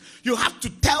you meet. You have to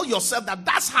tell yourself that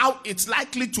that's how it's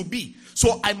likely to be.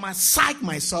 So I must psych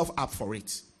myself up for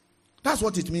it. That's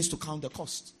what it means to count the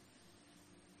cost.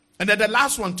 And then the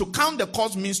last one, to count the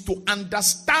cost, means to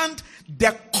understand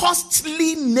the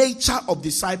costly nature of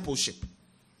discipleship.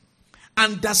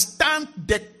 Understand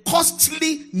the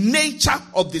costly nature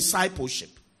of discipleship.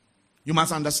 You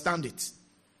must understand it.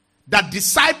 That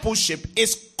discipleship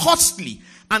is costly.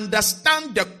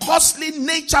 Understand the costly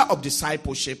nature of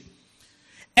discipleship.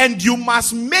 And you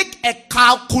must make a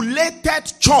calculated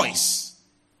choice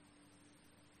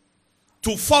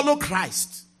to follow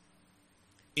Christ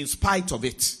in spite of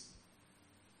it.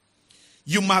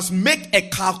 You must make a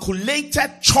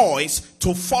calculated choice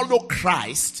to follow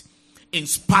Christ in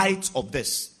spite of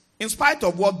this. In spite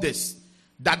of what this?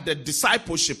 That the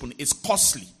discipleship is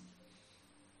costly.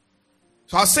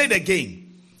 So I'll say it again.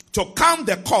 To count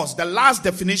the cost, the last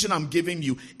definition I'm giving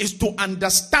you is to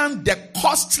understand the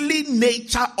costly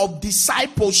nature of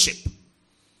discipleship.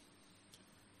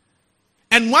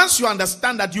 And once you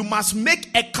understand that, you must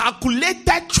make a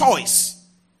calculated choice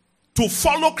to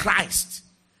follow Christ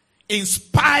in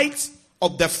spite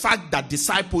of the fact that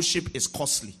discipleship is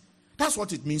costly. That's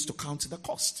what it means to count the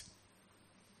cost.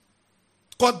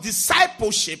 Because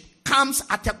discipleship comes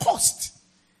at a cost.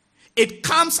 It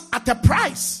comes at a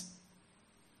price.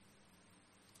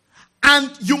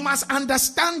 And you must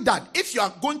understand that if you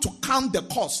are going to count the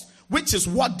cost, which is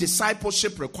what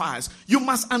discipleship requires, you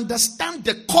must understand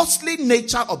the costly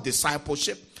nature of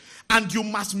discipleship. And you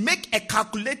must make a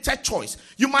calculated choice.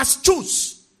 You must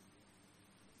choose.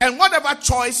 And whatever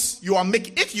choice you are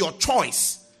making, if your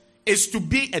choice is to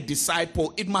be a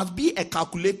disciple, it must be a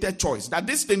calculated choice. That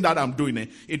this thing that I'm doing,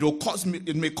 it will cost me,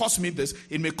 it may cost me this,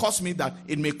 it may cost me that,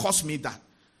 it may cost me that.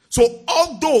 So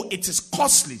although it is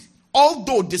costly,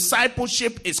 although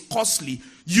discipleship is costly,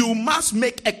 you must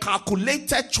make a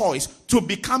calculated choice to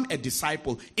become a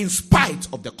disciple in spite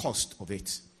of the cost of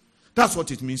it. That's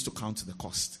what it means to count the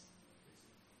cost.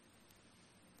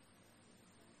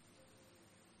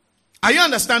 Are you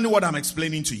understanding what I'm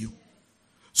explaining to you?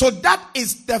 So that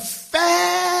is the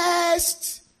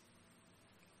first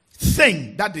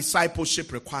thing that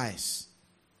discipleship requires,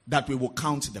 that we will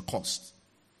count the cost.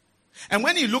 And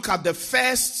when you look at the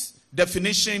first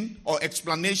definition or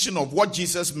explanation of what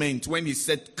Jesus meant when he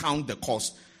said count the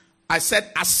cost, I said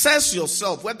assess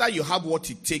yourself whether you have what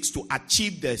it takes to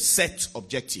achieve the set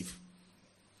objective.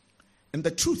 And the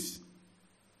truth.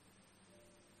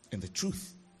 And the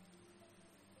truth.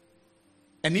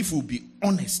 And if we'll be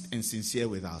honest and sincere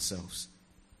with ourselves,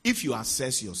 if you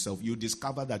assess yourself, you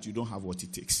discover that you don't have what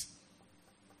it takes.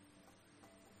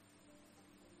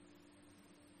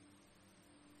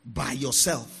 By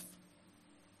yourself,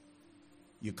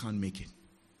 you can't make it.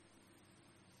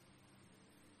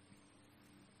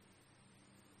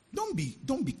 Don't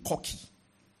be cocky.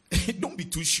 Don't be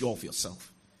too sure of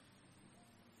yourself.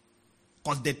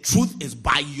 Because the truth is,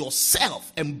 by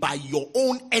yourself and by your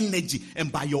own energy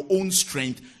and by your own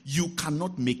strength, you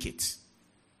cannot make it.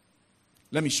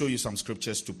 Let me show you some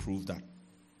scriptures to prove that.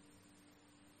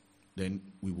 Then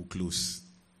we will close.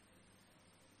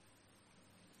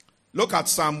 Look at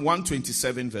Psalm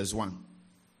 127 verse 1.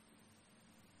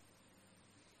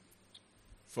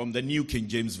 From the New King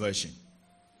James Version.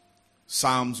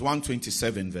 Psalms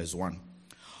 127 verse 1.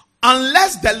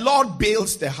 Unless the Lord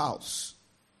builds the house,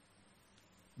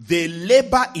 they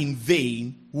labor in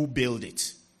vain who build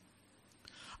it.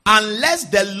 Unless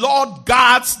the Lord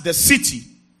guards the city,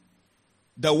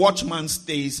 the watchman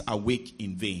stays awake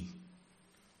in vain.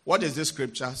 What is this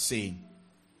scripture saying?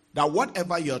 That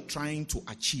whatever you're trying to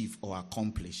achieve or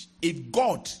accomplish, if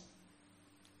God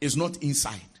is not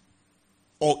inside,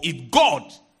 or if God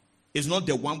is not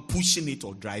the one pushing it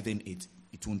or driving it,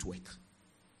 it won't work.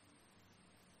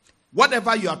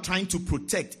 Whatever you are trying to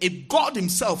protect, if God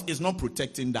himself is not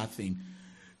protecting that thing,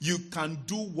 you can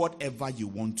do whatever you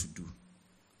want to do.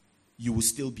 You will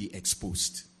still be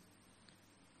exposed.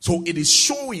 So it is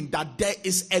showing that there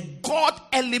is a God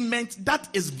element that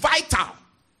is vital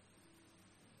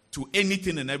to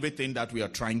anything and everything that we are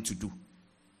trying to do.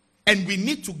 And we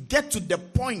need to get to the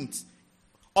point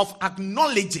of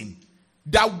acknowledging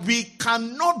that we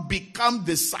cannot become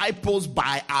disciples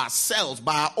by ourselves,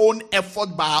 by our own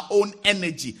effort, by our own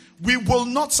energy. We will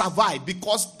not survive,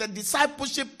 because the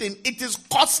discipleship thing, it is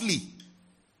costly.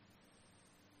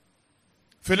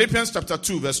 Philippians chapter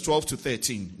 2 verse 12 to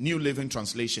 13. New Living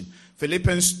Translation.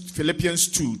 Philippians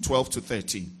 2, 12 to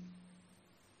 13.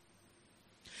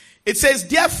 It says,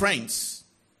 dear friends,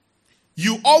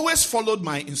 you always followed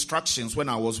my instructions when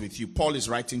I was with you. Paul is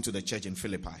writing to the church in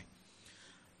Philippi.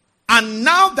 And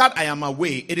now that I am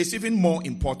away, it is even more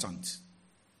important.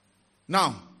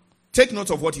 Now, take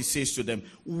note of what he says to them.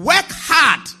 Work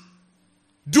hard.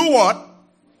 Do what?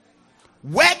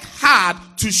 Work hard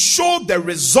to show the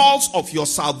results of your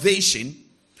salvation,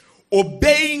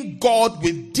 obeying God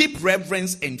with deep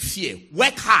reverence and fear.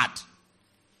 Work hard.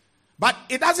 But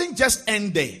it doesn't just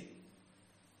end there.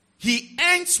 He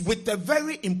ends with a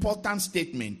very important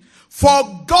statement.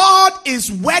 For God is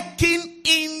working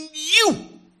in you.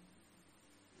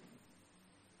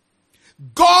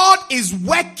 God is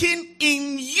working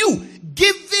in you,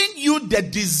 giving you the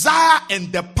desire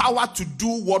and the power to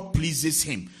do what pleases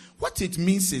him. What it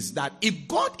means is that if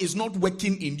God is not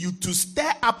working in you to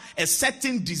stir up a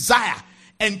certain desire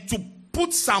and to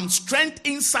put some strength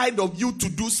inside of you to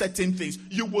do certain things,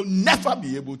 you will never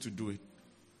be able to do it,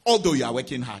 although you are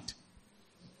working hard.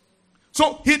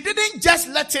 So he didn't just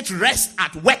let it rest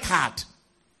at work hard.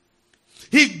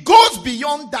 He goes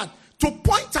beyond that to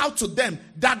point out to them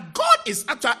that God is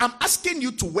actually, I'm asking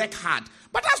you to work hard,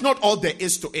 but that's not all there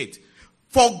is to it.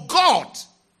 For God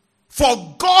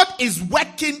is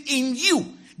working in you,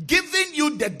 giving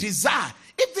you the desire,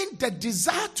 even the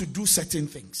desire to do certain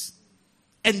things,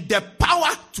 and the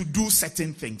power to do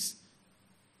certain things.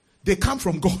 They come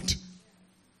from God.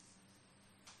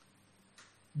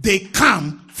 They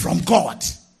come from God.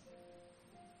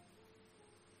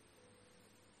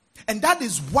 And that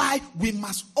is why we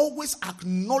must always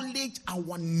acknowledge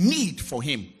our need for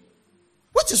him.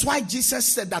 Which is why Jesus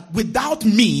said that without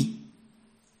me,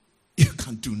 you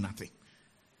can do nothing.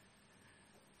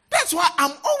 That's why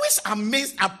I'm always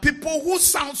amazed at people who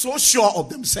sound so sure of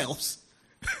themselves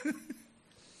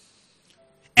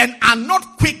and are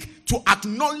not quick to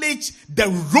acknowledge the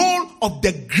role of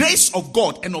the grace of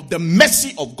God and of the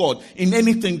mercy of God in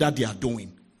anything that they are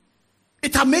doing.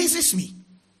 It amazes me.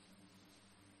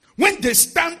 when they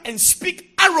stand and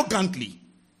speak arrogantly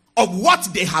of what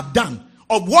they have done,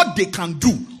 of what they can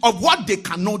do, of what they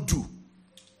cannot do.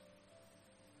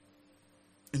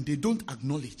 And they don't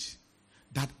acknowledge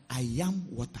that I am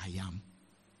what I am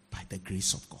by the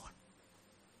grace of God.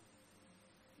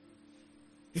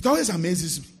 It always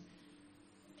amazes me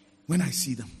when I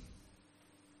see them,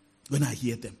 when I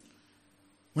hear them,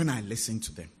 when I listen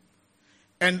to them.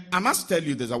 And I must tell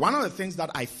you this, one of the things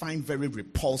that I find very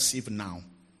repulsive now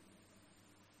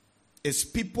is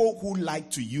people who like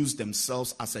to use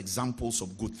themselves as examples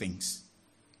of good things.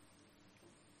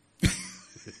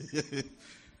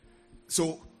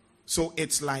 So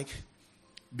it's like,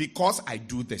 because I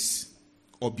do this,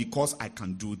 or because I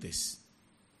can do this,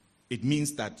 it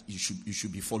means that you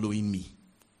should be following me.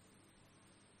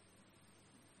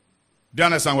 Do you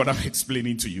understand what I'm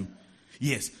explaining to you?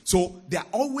 Yes. So they're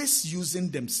always using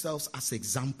themselves as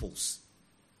examples.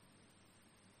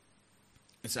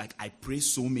 It's like, I pray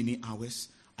so many hours,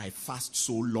 I fast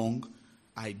so long,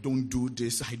 I don't do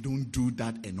this, I don't do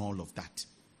that, and all of that.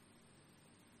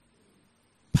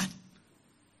 But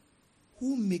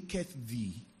who maketh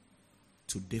thee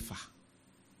to differ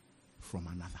from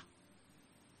another?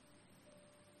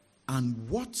 And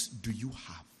what do you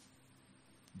have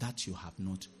that you have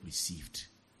not received?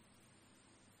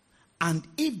 And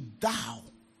if thou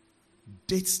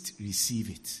didst receive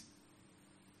it,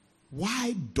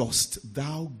 why dost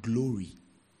thou glory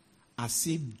as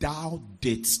if thou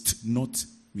didst not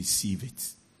receive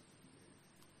it?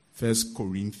 1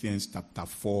 Corinthians chapter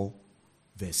 4,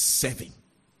 verse 7.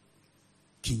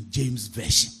 King James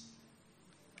Version.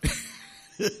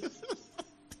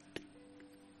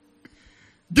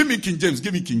 Give me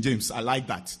King James. I like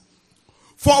that.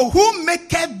 For who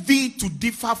maketh thee to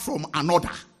differ from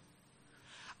another?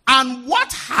 And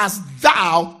what hast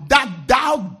thou that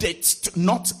thou didst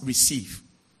not receive?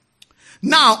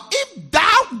 Now, if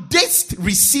thou didst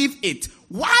receive it,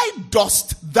 why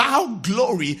dost thou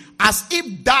glory as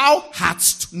if thou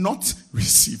hadst not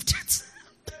received it?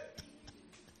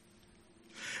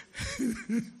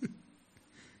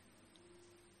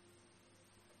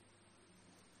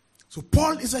 So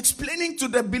Paul is explaining to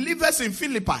the believers in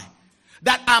Philippi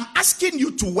that I'm asking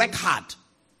you to work hard.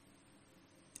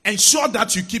 Ensure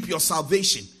that you keep your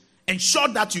salvation. Ensure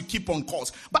that you keep on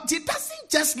course. But he doesn't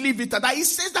just leave it at that. He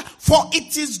says that, for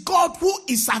it is God who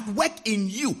is at work in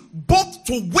you, both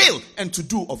to will and to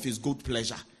do of his good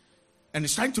pleasure. And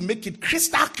he's trying to make it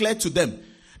crystal clear to them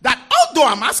that although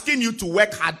I'm asking you to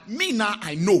work hard, me now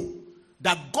I know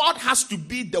that God has to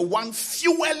be the one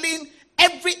fueling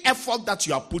every effort that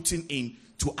you are putting in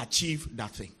to achieve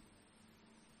that thing.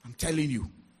 I'm telling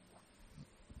you.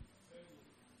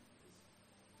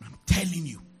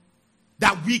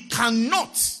 That we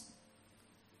cannot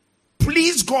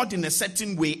please God in a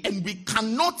certain way, and we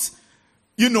cannot,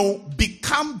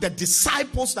 become the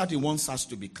disciples that he wants us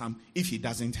to become if he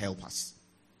doesn't help us.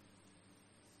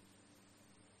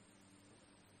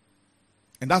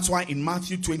 And that's why in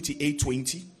Matthew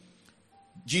 28:20,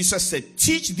 Jesus said,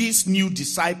 teach these new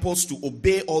disciples to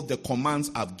obey all the commands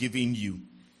I've given you.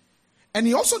 And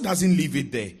he also doesn't leave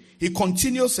it there. He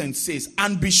continues and says,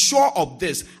 and be sure of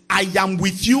this, I am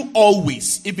with you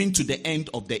always, even to the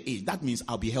end of the age. That means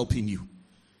I'll be helping you.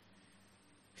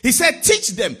 He said,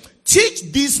 teach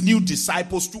these new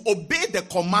disciples to obey the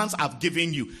commands I've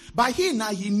given you. But he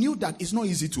knew that it's not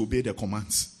easy to obey the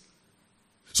commands.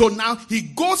 So now he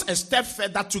goes a step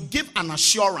further to give an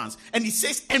assurance. And he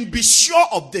says, and be sure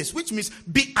of this, which means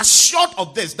be assured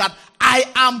of this, that I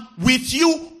am with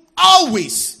you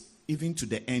always, even to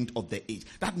the end of the age.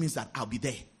 That means that I'll be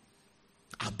there.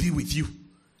 I'll be with you.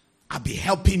 I'll be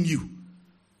helping you.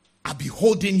 I'll be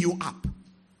holding you up.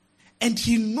 And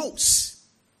he knows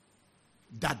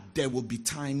that there will be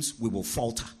times we will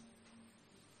falter.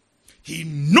 He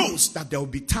knows that there will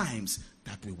be times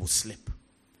that we will slip.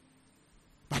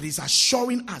 But he's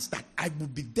assuring us that I will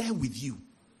be there with you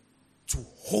to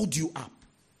hold you up,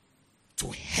 to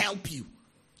help you,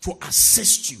 to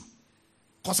assist you.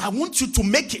 Because I want you to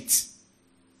make it.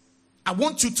 I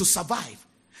want you to survive.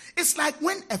 It's like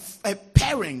when a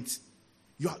parent,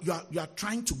 you are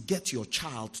trying to get your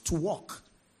child to walk.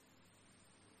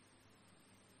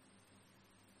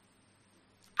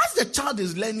 As the child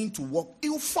is learning to walk,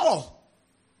 he'll fall.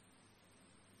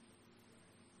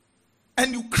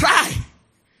 And you cry.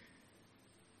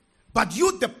 But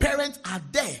you, the parent, are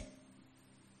there.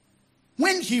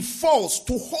 When he falls,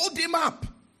 to hold him up.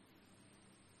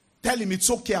 Tell him it's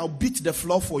okay, I'll beat the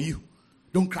floor for you.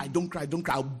 Don't cry,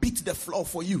 I'll beat the floor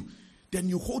for you. Then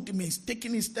you hold him, he's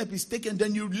taking his step,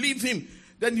 then you leave him.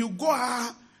 Then you go,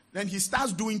 then he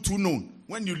starts doing 2 known.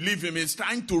 When you leave him, he's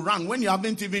trying to run. When you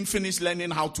haven't even finished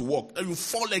learning how to walk, then you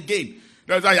fall again.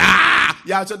 There's like,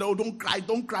 yeah, I said, oh, don't cry.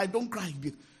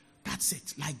 That's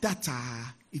it. Like that,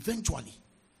 eventually,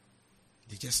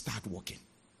 they just start walking.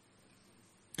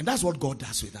 And that's what God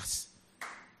does with us.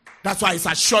 That's why it's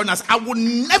assuring us, I will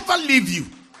never leave you.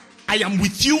 I am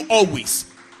with you always,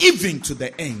 even to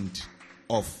the end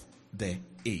of the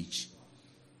age.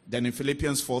 Then in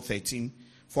Philippians 4:13,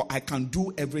 for I can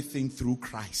do everything through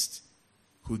Christ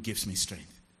who gives me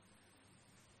strength.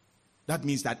 That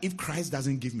means that if Christ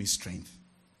doesn't give me strength,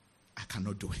 I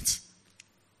cannot do it.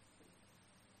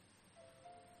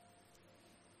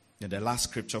 Then the last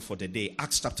scripture for the day,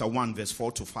 Acts chapter 1 verse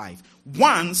 4-5.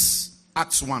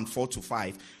 Acts 1,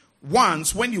 4-5.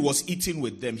 Once when he was eating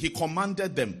with them, he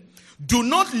commanded them, do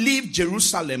not leave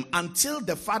Jerusalem until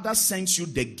the Father sends you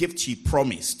the gift he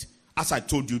promised, as I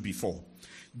told you before.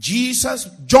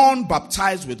 John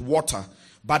baptized with water,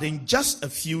 but in just a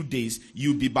few days,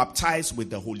 you'll be baptized with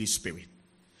the Holy Spirit.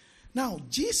 Now,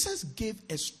 Jesus gave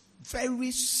a very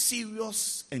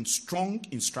serious and strong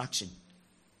instruction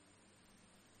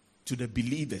to the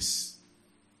believers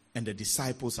and the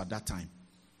disciples at that time,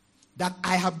 that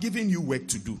I have given you work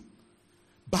to do.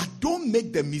 But don't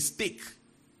make the mistake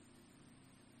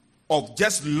of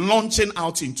just launching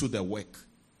out into the work.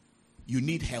 You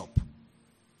need help.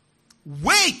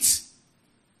 Wait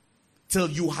till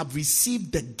you have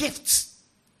received the gift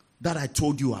that I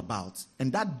told you about.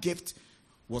 And that gift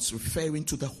was referring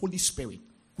to the Holy Spirit,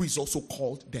 who is also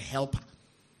called the Helper.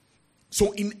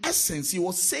 So in essence, he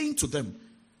was saying to them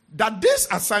that this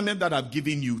assignment that I've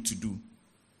given you to do,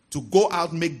 to go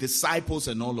out, make disciples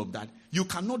and all of that, you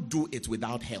cannot do it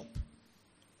without help.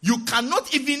 You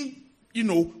cannot even,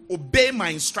 obey my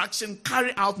instruction,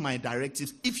 carry out my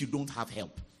directives if you don't have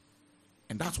help.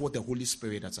 And that's what the Holy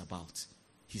Spirit is about.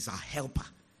 He's our helper.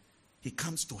 He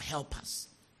comes to help us.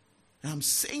 And I'm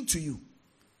saying to you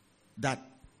that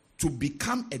to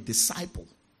become a disciple,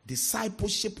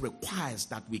 discipleship requires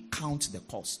that we count the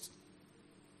cost.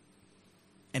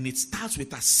 And it starts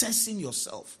with assessing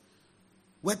yourself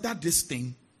whether this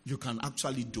thing, you can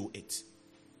actually do it.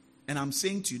 And I'm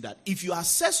saying to you that if you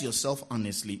assess yourself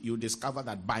honestly, you'll discover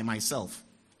that by myself,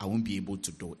 I won't be able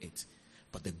to do it.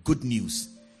 But the good news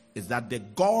is that the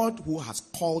God who has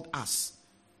called us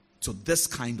to this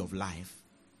kind of life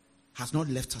has not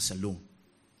left us alone.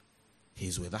 He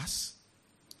is with us.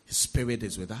 His Spirit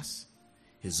is with us.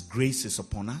 His grace is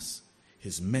upon us.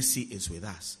 His mercy is with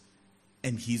us.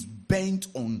 And he's bent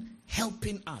on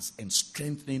helping us and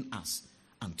strengthening us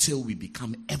until we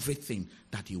become everything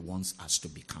that he wants us to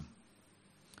become.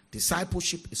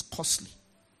 Discipleship is costly.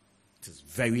 It is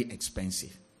very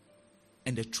expensive.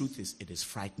 And the truth is, it is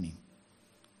frightening.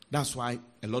 That's why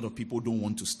a lot of people don't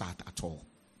want to start at all.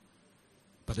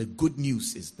 But the good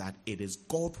news is that it is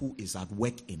God who is at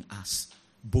work in us,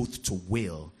 both to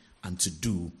will and to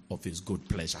do of his good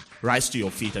pleasure. Rise to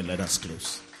your feet and let us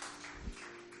close.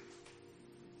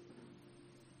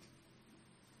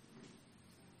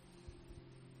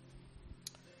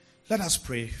 Let us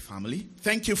pray, family.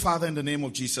 Thank you, Father, in the name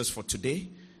of Jesus for today.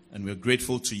 And we're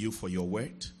grateful to you for your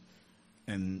word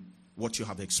and what you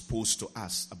have exposed to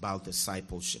us about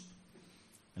discipleship.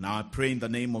 And now I pray in the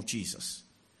name of Jesus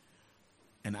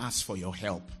and ask for your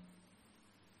help.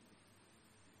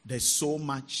 There's so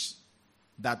much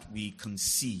that we can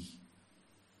see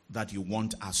that you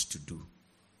want us to do.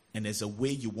 And there's a way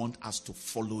you want us to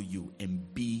follow you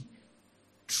and be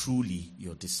truly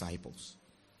your disciples.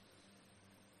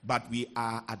 But we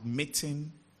are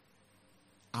admitting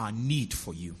our need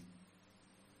for you.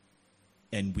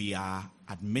 And we are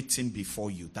admitting before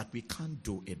you that we can't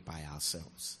do it by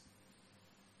ourselves.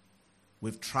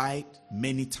 We've tried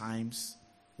many times.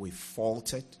 We've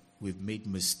faltered. We've made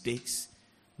mistakes.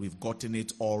 We've gotten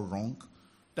it all wrong.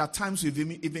 There are times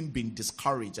we've even been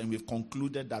discouraged and we've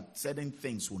concluded that certain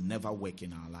things will never work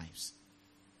in our lives.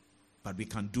 But we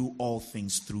can do all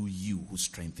things through you who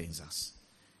strengthens us.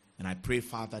 And I pray,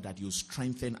 Father, that you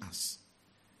strengthen us.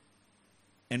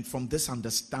 And from this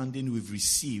understanding we've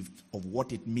received of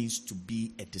what it means to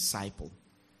be a disciple,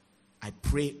 I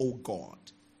pray, oh God,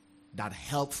 that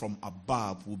help from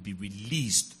above will be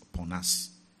released upon us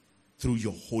through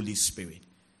your Holy Spirit.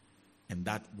 And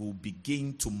that will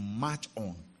begin to march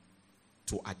on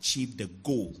to achieve the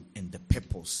goal and the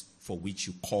purpose for which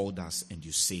you called us and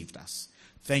you saved us.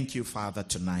 Thank you, Father,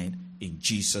 tonight in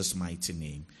Jesus' mighty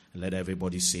name. Let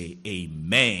everybody say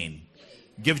amen.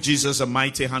 Give Jesus a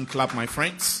mighty hand clap, my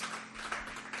friends.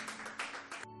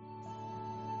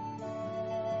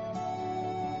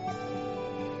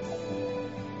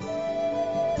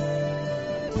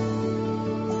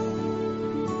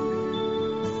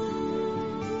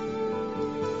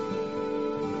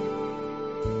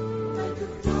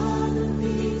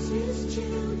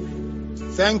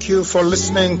 Thank you for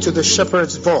listening to The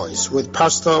Shepherd's Voice with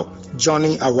Pastor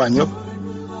Johnny Awanyo.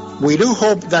 We do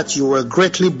hope that you were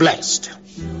greatly blessed.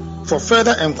 For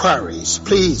further enquiries,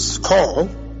 please call,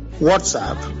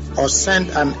 WhatsApp, or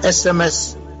send an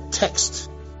SMS text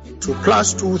to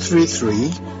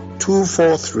 +233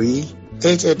 243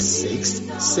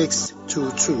 886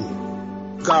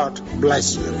 622. God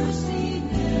bless you.